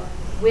are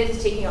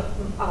with taking up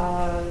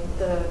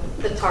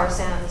the tar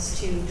sands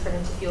to turn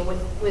into fuel,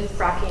 with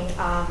fracking,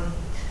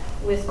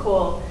 with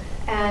coal.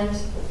 And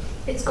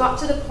it's got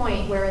to the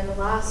point where in the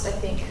last, I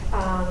think,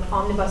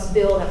 omnibus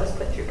bill that was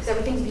put through, because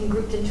everything's being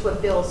grouped into a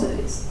bill, so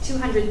it's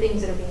 200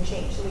 things that are being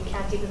changed, and we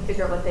can't even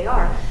figure out what they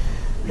are.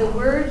 The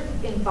word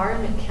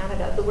Environment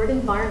Canada, the word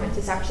environment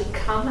has actually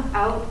come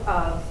out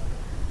of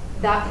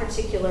that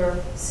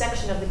particular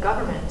section of the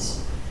government.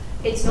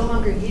 It's no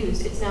longer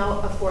used. It's now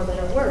a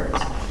 4-letter word.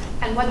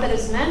 And what that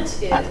has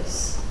meant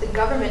is the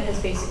government has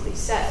basically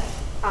said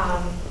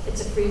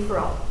it's a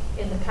free-for-all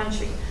in the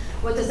country.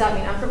 What does that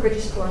mean? I'm from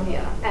British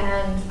Columbia,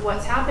 and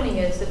what's happening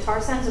is the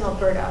tar sands in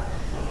Alberta,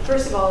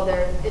 first of all,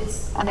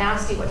 it's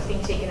nasty what's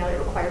being taken out. It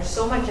requires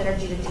so much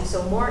energy to do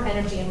so, more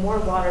energy and more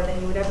water than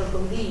you would ever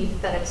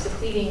believe, that it's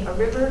depleting a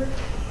river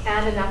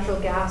and a natural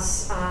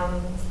gas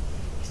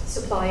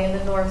supply in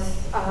the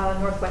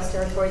Northwest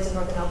Territories in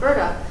Northern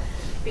Alberta,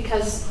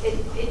 because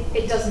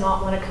it does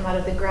not want to come out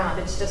of the ground.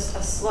 It's just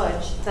a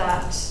sludge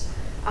that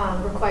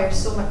requires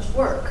so much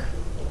work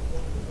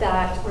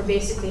that we're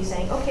basically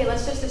saying, okay,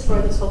 let's just destroy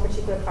this whole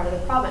particular part of the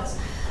province.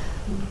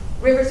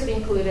 Rivers are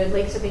being polluted,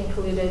 lakes are being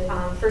polluted,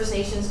 First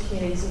Nations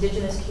communities,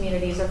 Indigenous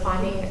communities are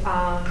finding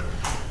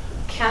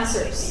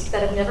cancers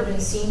that have never been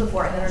seen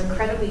before and that are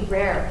incredibly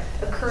rare,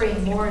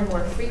 occurring more and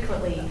more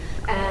frequently,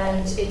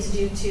 and it's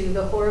due to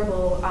the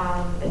horrible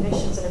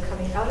emissions that are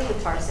coming out of the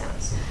tar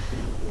sands.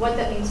 What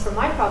that means for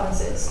my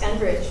province is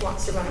Enbridge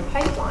wants to run a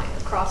pipeline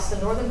across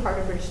the northern part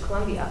of British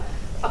Columbia,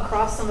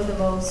 across some of the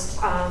most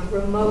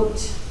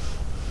remote,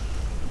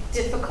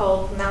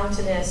 difficult,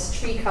 mountainous,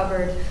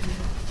 tree-covered,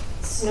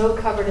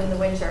 snow-covered in the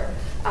winter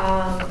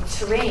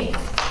terrain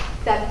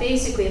that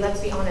basically, let's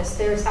be honest,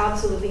 there's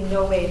absolutely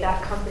no way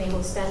that company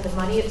will spend the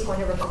money it's going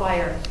to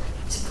require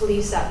to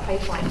police that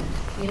pipeline.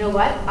 You know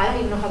what? I don't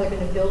even know how they're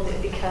going to build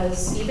it,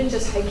 because even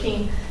just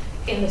hiking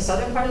in the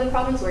southern part of the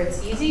province where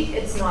it's easy,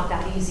 it's not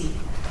that easy.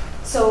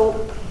 So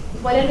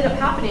what ended up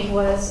happening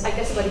was, I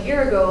guess about a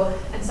year ago,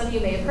 and some of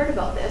you may have heard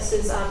about this,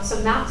 is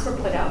some maps were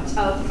put out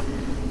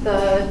of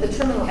the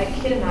terminal at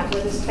Kitimat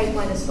where this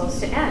pipeline is supposed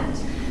to end.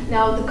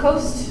 Now, the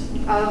coast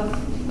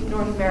of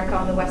North America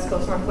on the west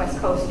coast, northwest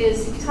coast,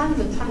 is tons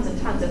and tons and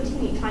tons of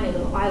teeny tiny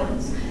little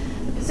islands.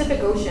 The Pacific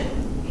Ocean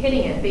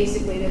hitting it,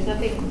 basically, there's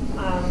nothing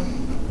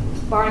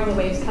barring the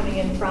waves coming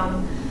in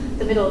from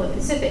the middle of the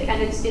Pacific,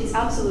 and it's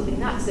absolutely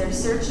nuts. There are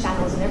surge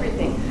channels and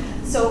everything.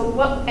 So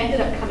what ended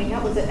up coming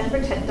out was that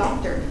Enbridge had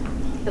doctored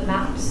the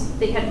maps.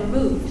 They had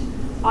removed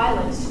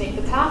islands to make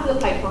the path of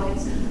the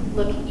pipelines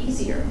look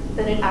easier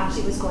than it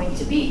actually was going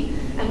to be.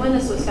 And when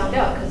this was found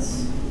out,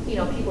 because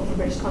people from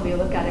British Columbia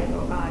look at it and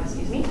go,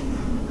 excuse me?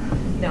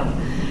 No.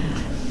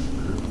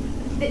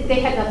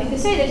 They had nothing to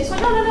say. They just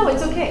went, no,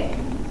 it's okay.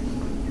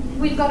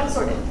 We've got it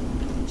sorted.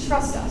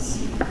 Trust us.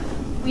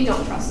 We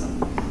don't trust them.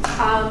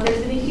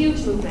 There's been a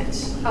huge movement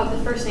of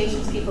the First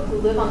Nations people who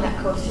live on that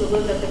coast, who have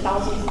lived there for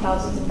thousands and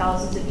thousands and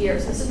thousands of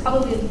years. This has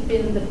probably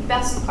been the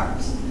best part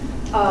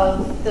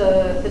of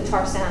the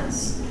tar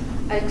sands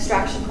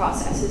extraction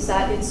process, is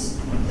that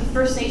the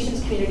First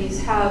Nations communities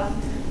have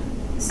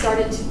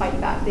started to fight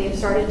back. They have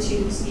started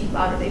to speak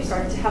louder. They've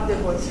started to have their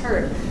voice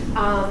heard.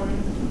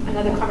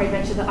 Another comrade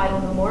mentioned the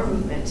Idle No More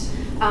movement.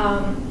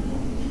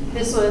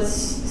 This was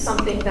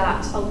something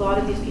that a lot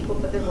of these people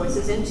put their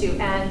voices into,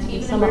 and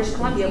even in British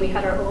Columbia, we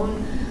had our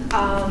own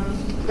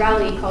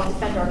rally called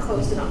Defend Our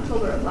Coast in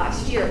October of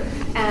last year,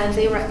 and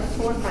they were at the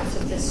forefront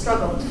of this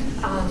struggle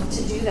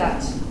to do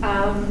that.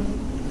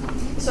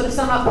 So to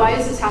sum up, why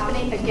is this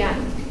happening?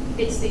 Again,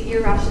 it's the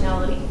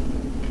irrationality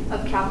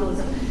of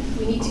capitalism.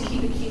 We need to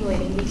keep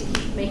accumulating, we need to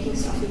keep making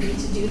stuff, we need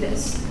to do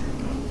this.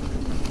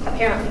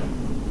 Apparently.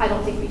 I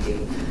don't think we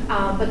do.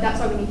 But that's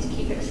why we need to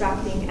keep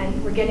extracting,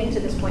 and we're getting to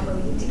this point where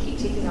we need to keep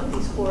taking out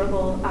these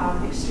horrible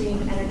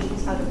extreme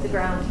energies out of the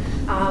ground.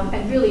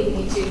 And really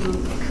we need to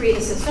create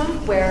a system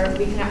where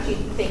we can actually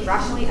think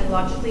rationally and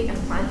logically and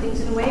plan things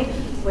in a way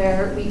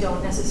where we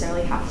don't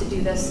necessarily have to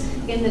do this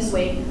in this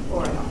way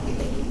or at all. Thank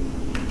you.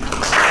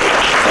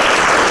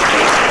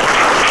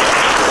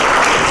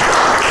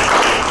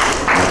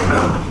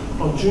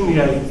 On June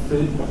 8th,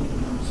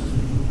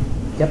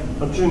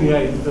 on June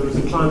 8th, there was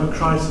a climate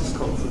crisis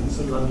conference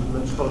at London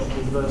Metropolitan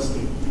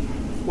University,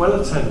 well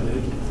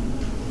attended.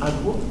 I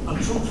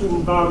talked to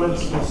an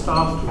environmentalist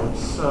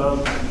afterwards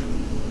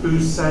who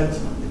said,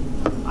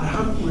 I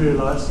hadn't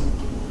realised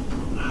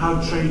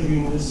how trade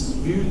unionists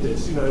viewed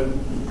this.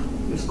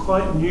 It's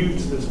quite new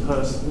to this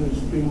person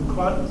who's been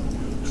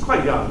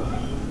quite young,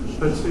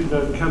 but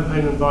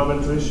campaign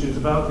environmental issues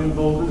about the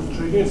involvement of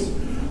trade unions.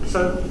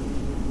 So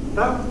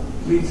that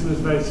meeting was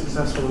very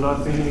successful, and I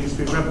think it needs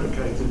to be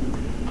replicated,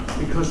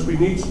 because we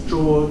need to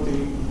draw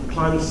the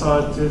climate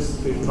scientists,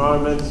 the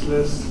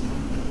environmentalists,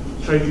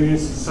 trade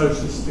unions and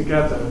socialists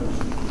together.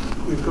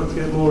 We've got to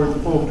get more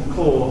informed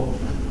core,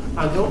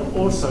 and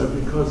also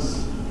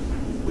because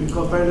we've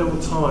got very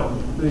little time.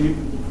 The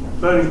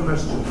burning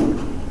question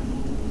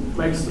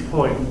makes the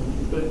point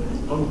that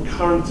on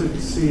current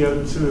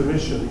CO2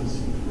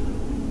 emissions,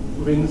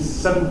 within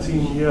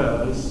 17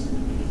 years,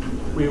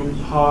 we will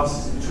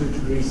pass 2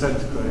 degrees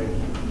centigrade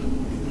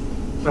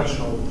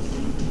threshold,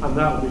 and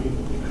that will be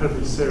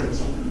incredibly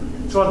serious.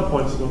 2 other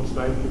points I want to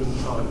make, given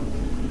the time.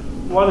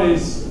 One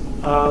is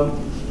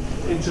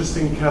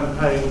interesting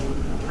campaign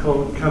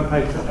called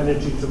Campaign for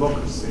Energy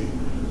Democracy,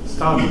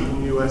 started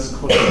from US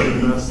Cornell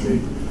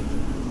University,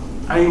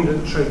 aimed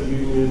at trade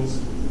unions,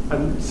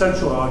 and the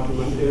central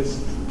argument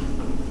is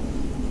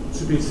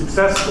to be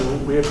successful,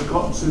 we have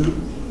got to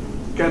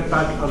get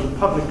back under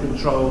public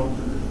control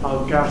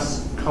our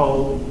gas,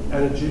 coal,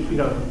 energy,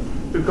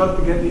 we've got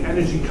to get the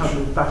energy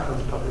companies back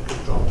under public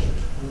control.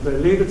 If they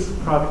leave it to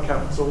private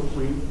capital,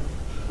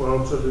 we're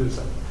on to lose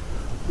it.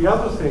 The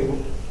other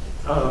thing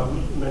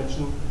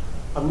mentioned,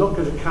 I'm not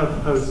going to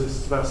counterpose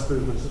this to mass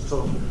movements at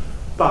all,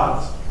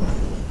 but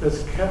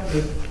there's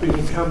been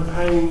a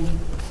campaign,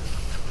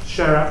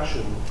 Share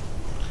Action,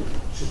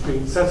 which has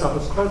been set up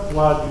as quite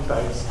widely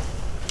based.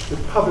 The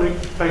public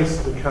face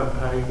of the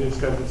campaign is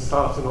going to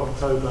start in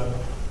October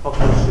of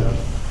this year,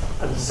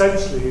 and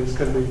essentially it's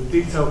going to be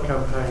a detailed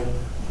campaign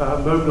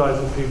about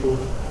mobilising people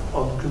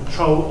on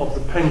control of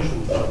the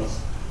pension funds.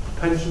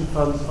 Pension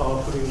funds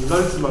are putting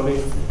loads of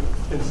money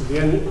into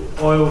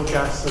the oil,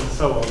 gas and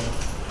so on,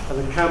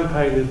 and the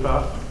campaign is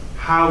about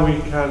how we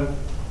can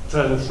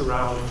turn this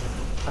around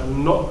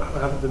and not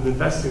have them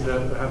investing there,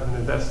 but have them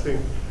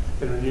investing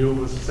in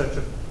renewables,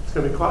 etc. It's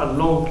going to be quite a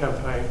long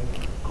campaign,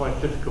 quite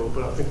difficult,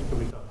 but I think it can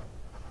be done.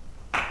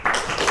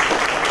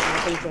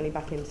 I'll bring Jonny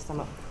back in to sum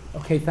up.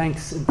 Okay,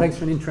 thanks, and thanks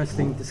for an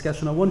interesting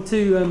discussion. I want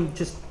to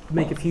just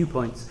make a few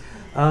points.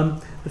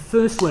 The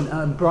first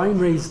one, Brian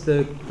raised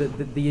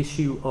the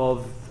issue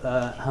of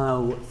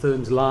how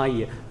firms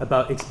lie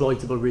about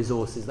exploitable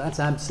resources. That's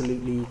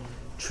absolutely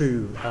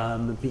true,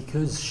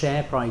 because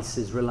share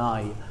prices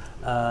rely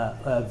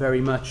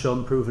very much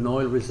on proven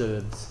oil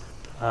reserves.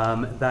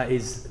 That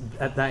is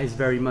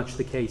very much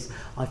the case.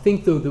 I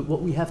think, though, that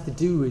what we have to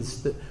do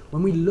is that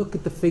when we look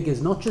at the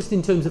figures, not just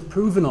in terms of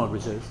proven oil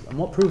reserves, and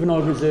what proven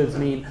oil reserves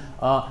mean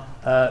are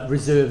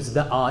reserves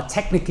that are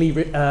technically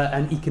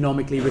and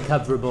economically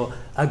recoverable,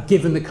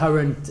 given the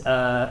current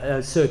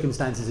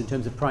circumstances in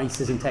terms of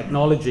prices and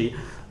technology.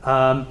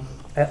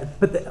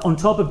 But on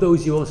top of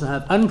those, you also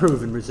have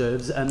unproven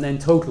reserves and then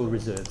total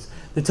reserves.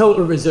 The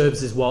total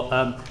reserves is what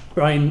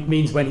Brian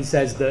means when he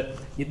says that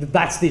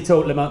that's the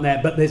total amount there,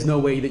 but there's no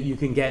way that you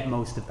can get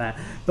most of that.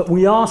 But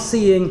we are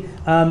seeing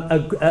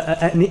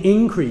an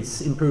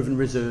increase in proven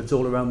reserves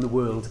all around the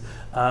world.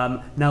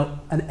 Now,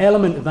 an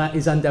element of that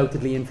is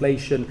undoubtedly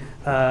inflation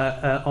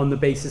on the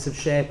basis of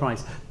share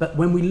price. But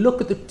when we look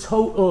at the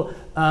total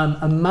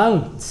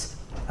amount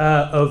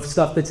of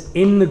stuff that's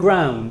in the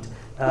ground,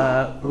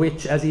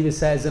 which, as Eva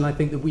says, and I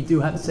think that we do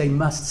have to say,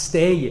 must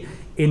stay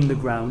in the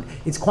ground,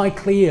 it's quite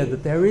clear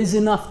that there is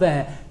enough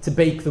there to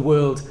bake the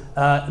world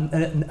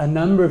a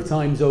number of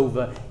times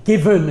over,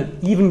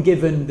 even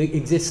given the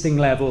existing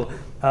level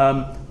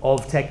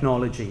of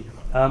technology.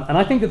 And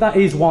I think that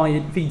is why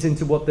it feeds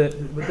into what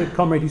the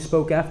comrade who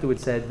spoke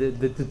afterwards said,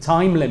 the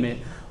time limit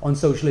on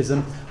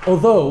socialism.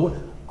 Although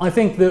I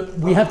think that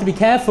we have to be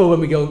careful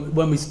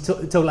when we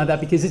talk like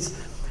that, because it's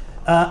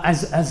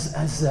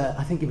as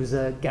I think it was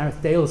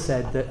Gareth Dale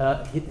said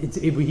that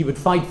he would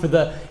fight for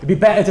it'd be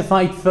better to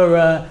fight for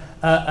a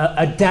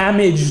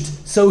damaged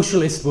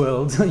socialist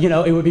world. You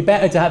know, it would be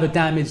better to have a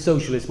damaged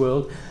socialist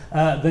world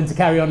than to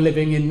carry on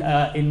living in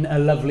a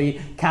lovely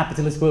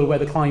capitalist world where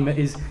the climate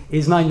is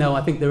nice. No,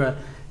 I think there are,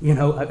 you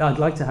know, I'd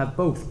like to have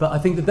both, but I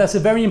think that that's a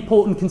very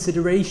important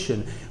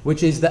consideration,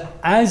 which is that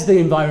as the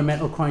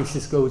environmental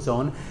crisis goes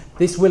on,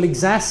 this will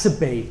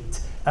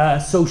exacerbate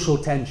social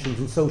tensions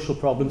and social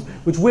problems,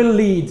 which will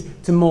lead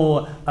to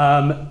more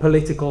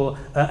political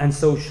and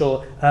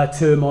social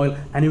turmoil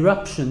and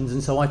eruptions.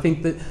 And so I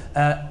think that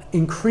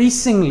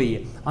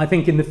increasingly, I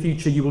think in the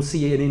future you will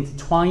see an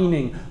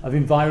intertwining of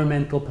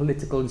environmental,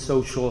 political and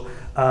social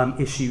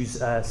issues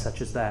such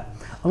as that.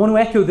 I want to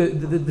echo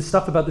the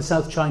stuff about the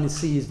South China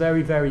Sea is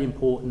very, very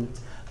important.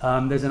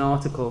 There's an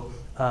article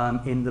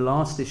in the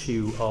last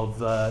issue of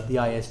the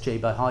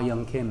ISJ by Ha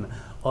Young Kim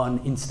on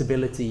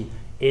instability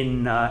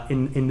in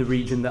the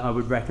region that I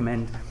would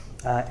recommend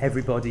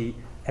everybody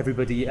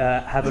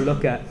have a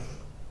look at.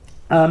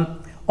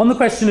 On the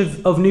question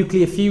of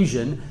nuclear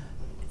fusion,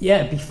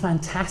 yeah, it'd be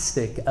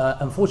fantastic.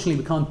 Unfortunately,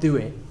 we can't do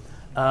it.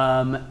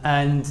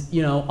 And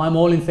you know, I'm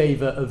all in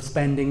favour of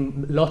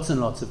spending lots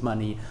and lots of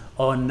money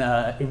on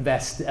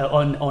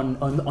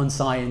on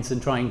science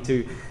and trying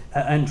to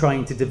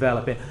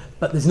develop it.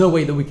 But there's no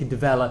way that we could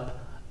develop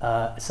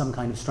some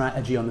kind of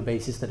strategy on the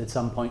basis that at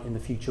some point in the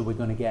future we're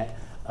going to get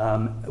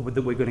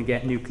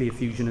nuclear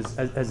fusion,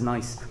 as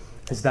nice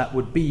as that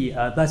would be.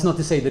 That's not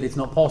to say that it's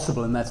not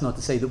possible, and that's not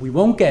to say that we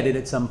won't get it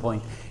at some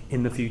point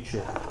in the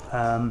future.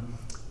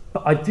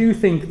 But I do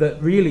think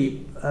that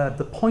really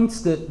the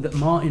points that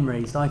Martin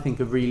raised, I think,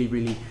 are really,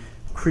 really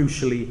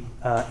crucially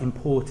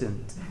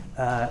important.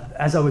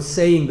 As I was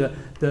saying,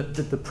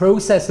 the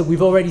process that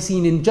we've already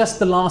seen in just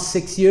the last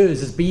 6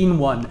 years has been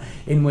one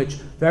in which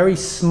very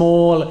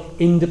small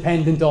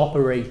independent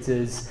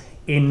operators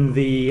in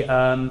the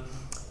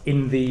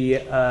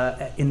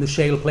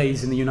shale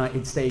plays in the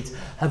United States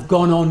have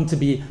gone on to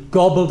be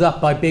gobbled up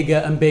by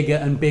bigger and bigger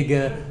and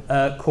bigger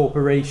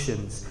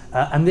corporations.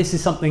 And this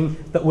is something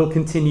that will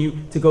continue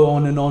to go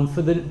on and on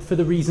for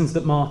the reasons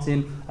that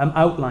Martin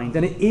outlined.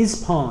 And it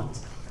is part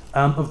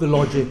of the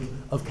logic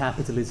of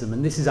capitalism,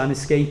 and this is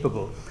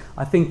unescapable.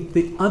 I think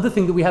the other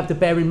thing that we have to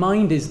bear in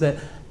mind is that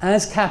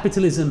as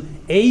capitalism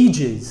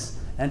ages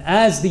and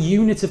as the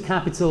units of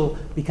capital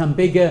become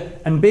bigger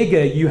and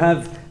bigger, you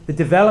have the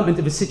development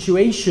of a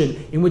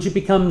situation in which it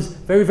becomes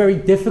very, very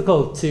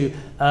difficult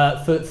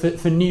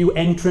for new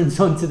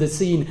entrants onto the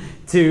scene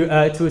to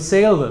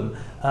assail them.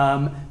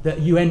 That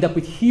you end up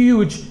with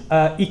huge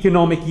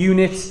economic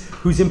units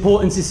whose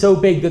importance is so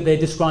big that they're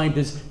described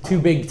as too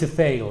big to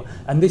fail.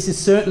 And this is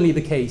certainly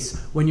the case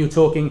when you're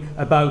talking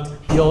about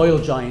the oil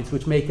giants,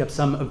 which make up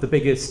some of the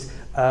biggest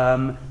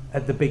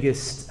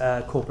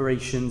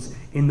corporations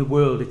in the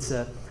world. It's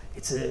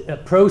a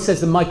process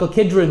that Michael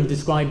Kidron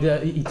described.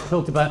 He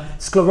talked about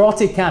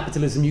sclerotic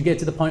capitalism. You get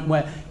to the point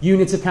where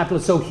units of capital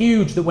are so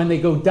huge that when they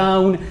go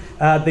down,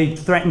 they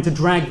threaten to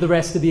drag the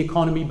rest of the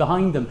economy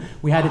behind them.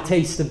 We had a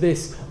taste of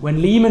this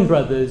when Lehman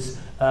Brothers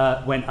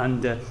went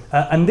under.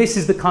 And this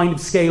is the kind of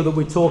scale that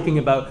we're talking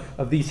about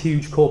of these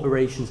huge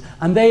corporations.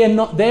 And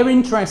they're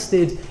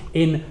interested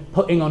in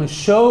putting on a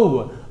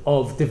show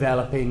of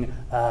developing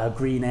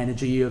green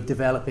energy, of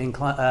developing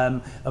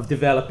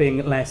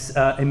less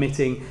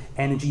emitting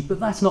energy, but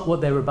that's not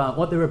what they're about.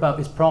 What they're about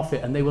is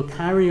profit, and they will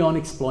carry on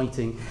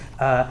exploiting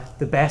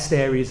the best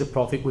areas of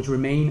profit, which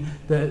remain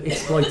the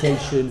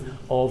exploitation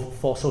of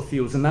fossil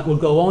fuels, and that will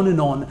go on and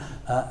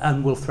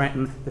will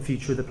threaten the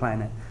future of the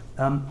planet.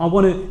 I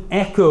want to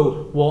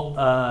echo what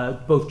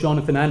both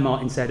Jonathan and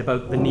Martin said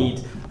about the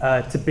need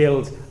to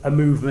build a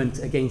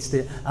movement against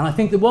it, and I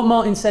think that what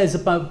Martin says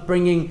about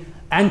bringing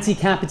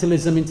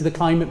anti-capitalism into the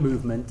climate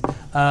movement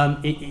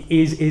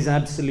is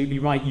absolutely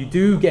right. You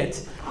do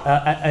get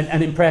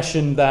an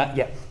impression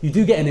that,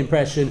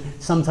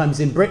 sometimes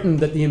in Britain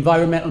that the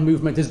environmental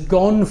movement has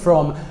gone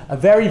from a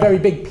very, very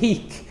big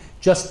peak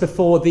just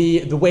before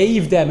the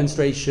wave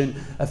demonstration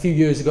a few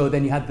years ago.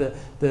 Then you had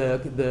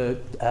the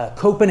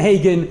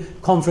Copenhagen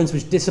conference,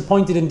 which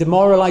disappointed and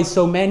demoralized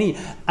so many,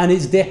 and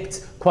it's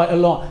dipped quite a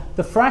lot.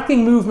 The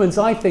fracking movements,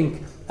 I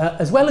think,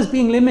 as well as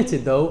being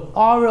limited, though,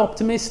 are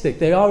optimistic.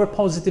 They are a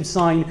positive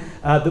sign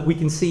that we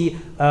can see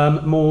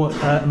more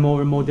and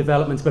more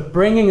developments. But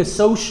bringing a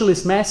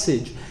socialist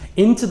message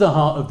into the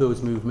heart of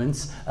those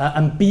movements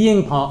and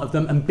being part of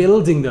them and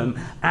building them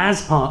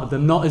as part of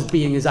them, not as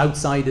being as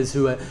outsiders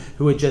who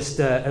are just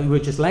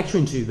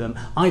lecturing to them,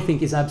 I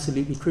think is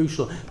absolutely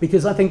crucial.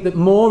 Because I think that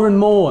more and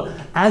more,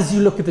 as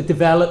you look at the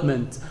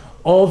development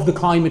of the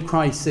climate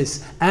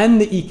crisis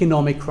and the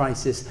economic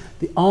crisis,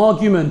 the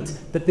argument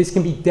that this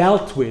can be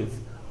dealt with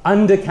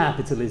under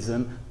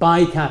capitalism,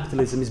 by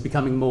capitalism, is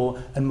becoming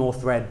more and more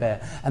threadbare.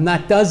 And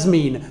that does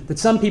mean that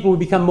some people will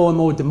become more and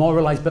more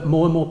demoralized, but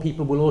more and more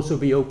people will also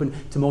be open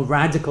to more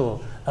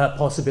radical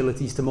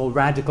possibilities, to more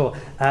radical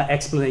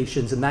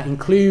explanations. And that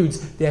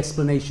includes the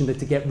explanation that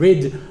to get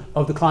rid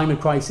of the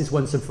climate crisis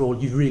once and for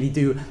all, you really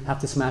do have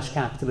to smash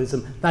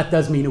capitalism. That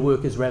does mean a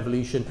workers'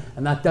 revolution,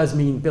 and that does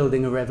mean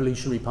building a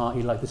revolutionary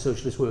party like the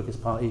Socialist Workers'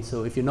 Party.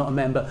 So if you're not a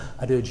member,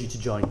 I'd urge you to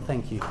join.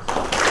 Thank you.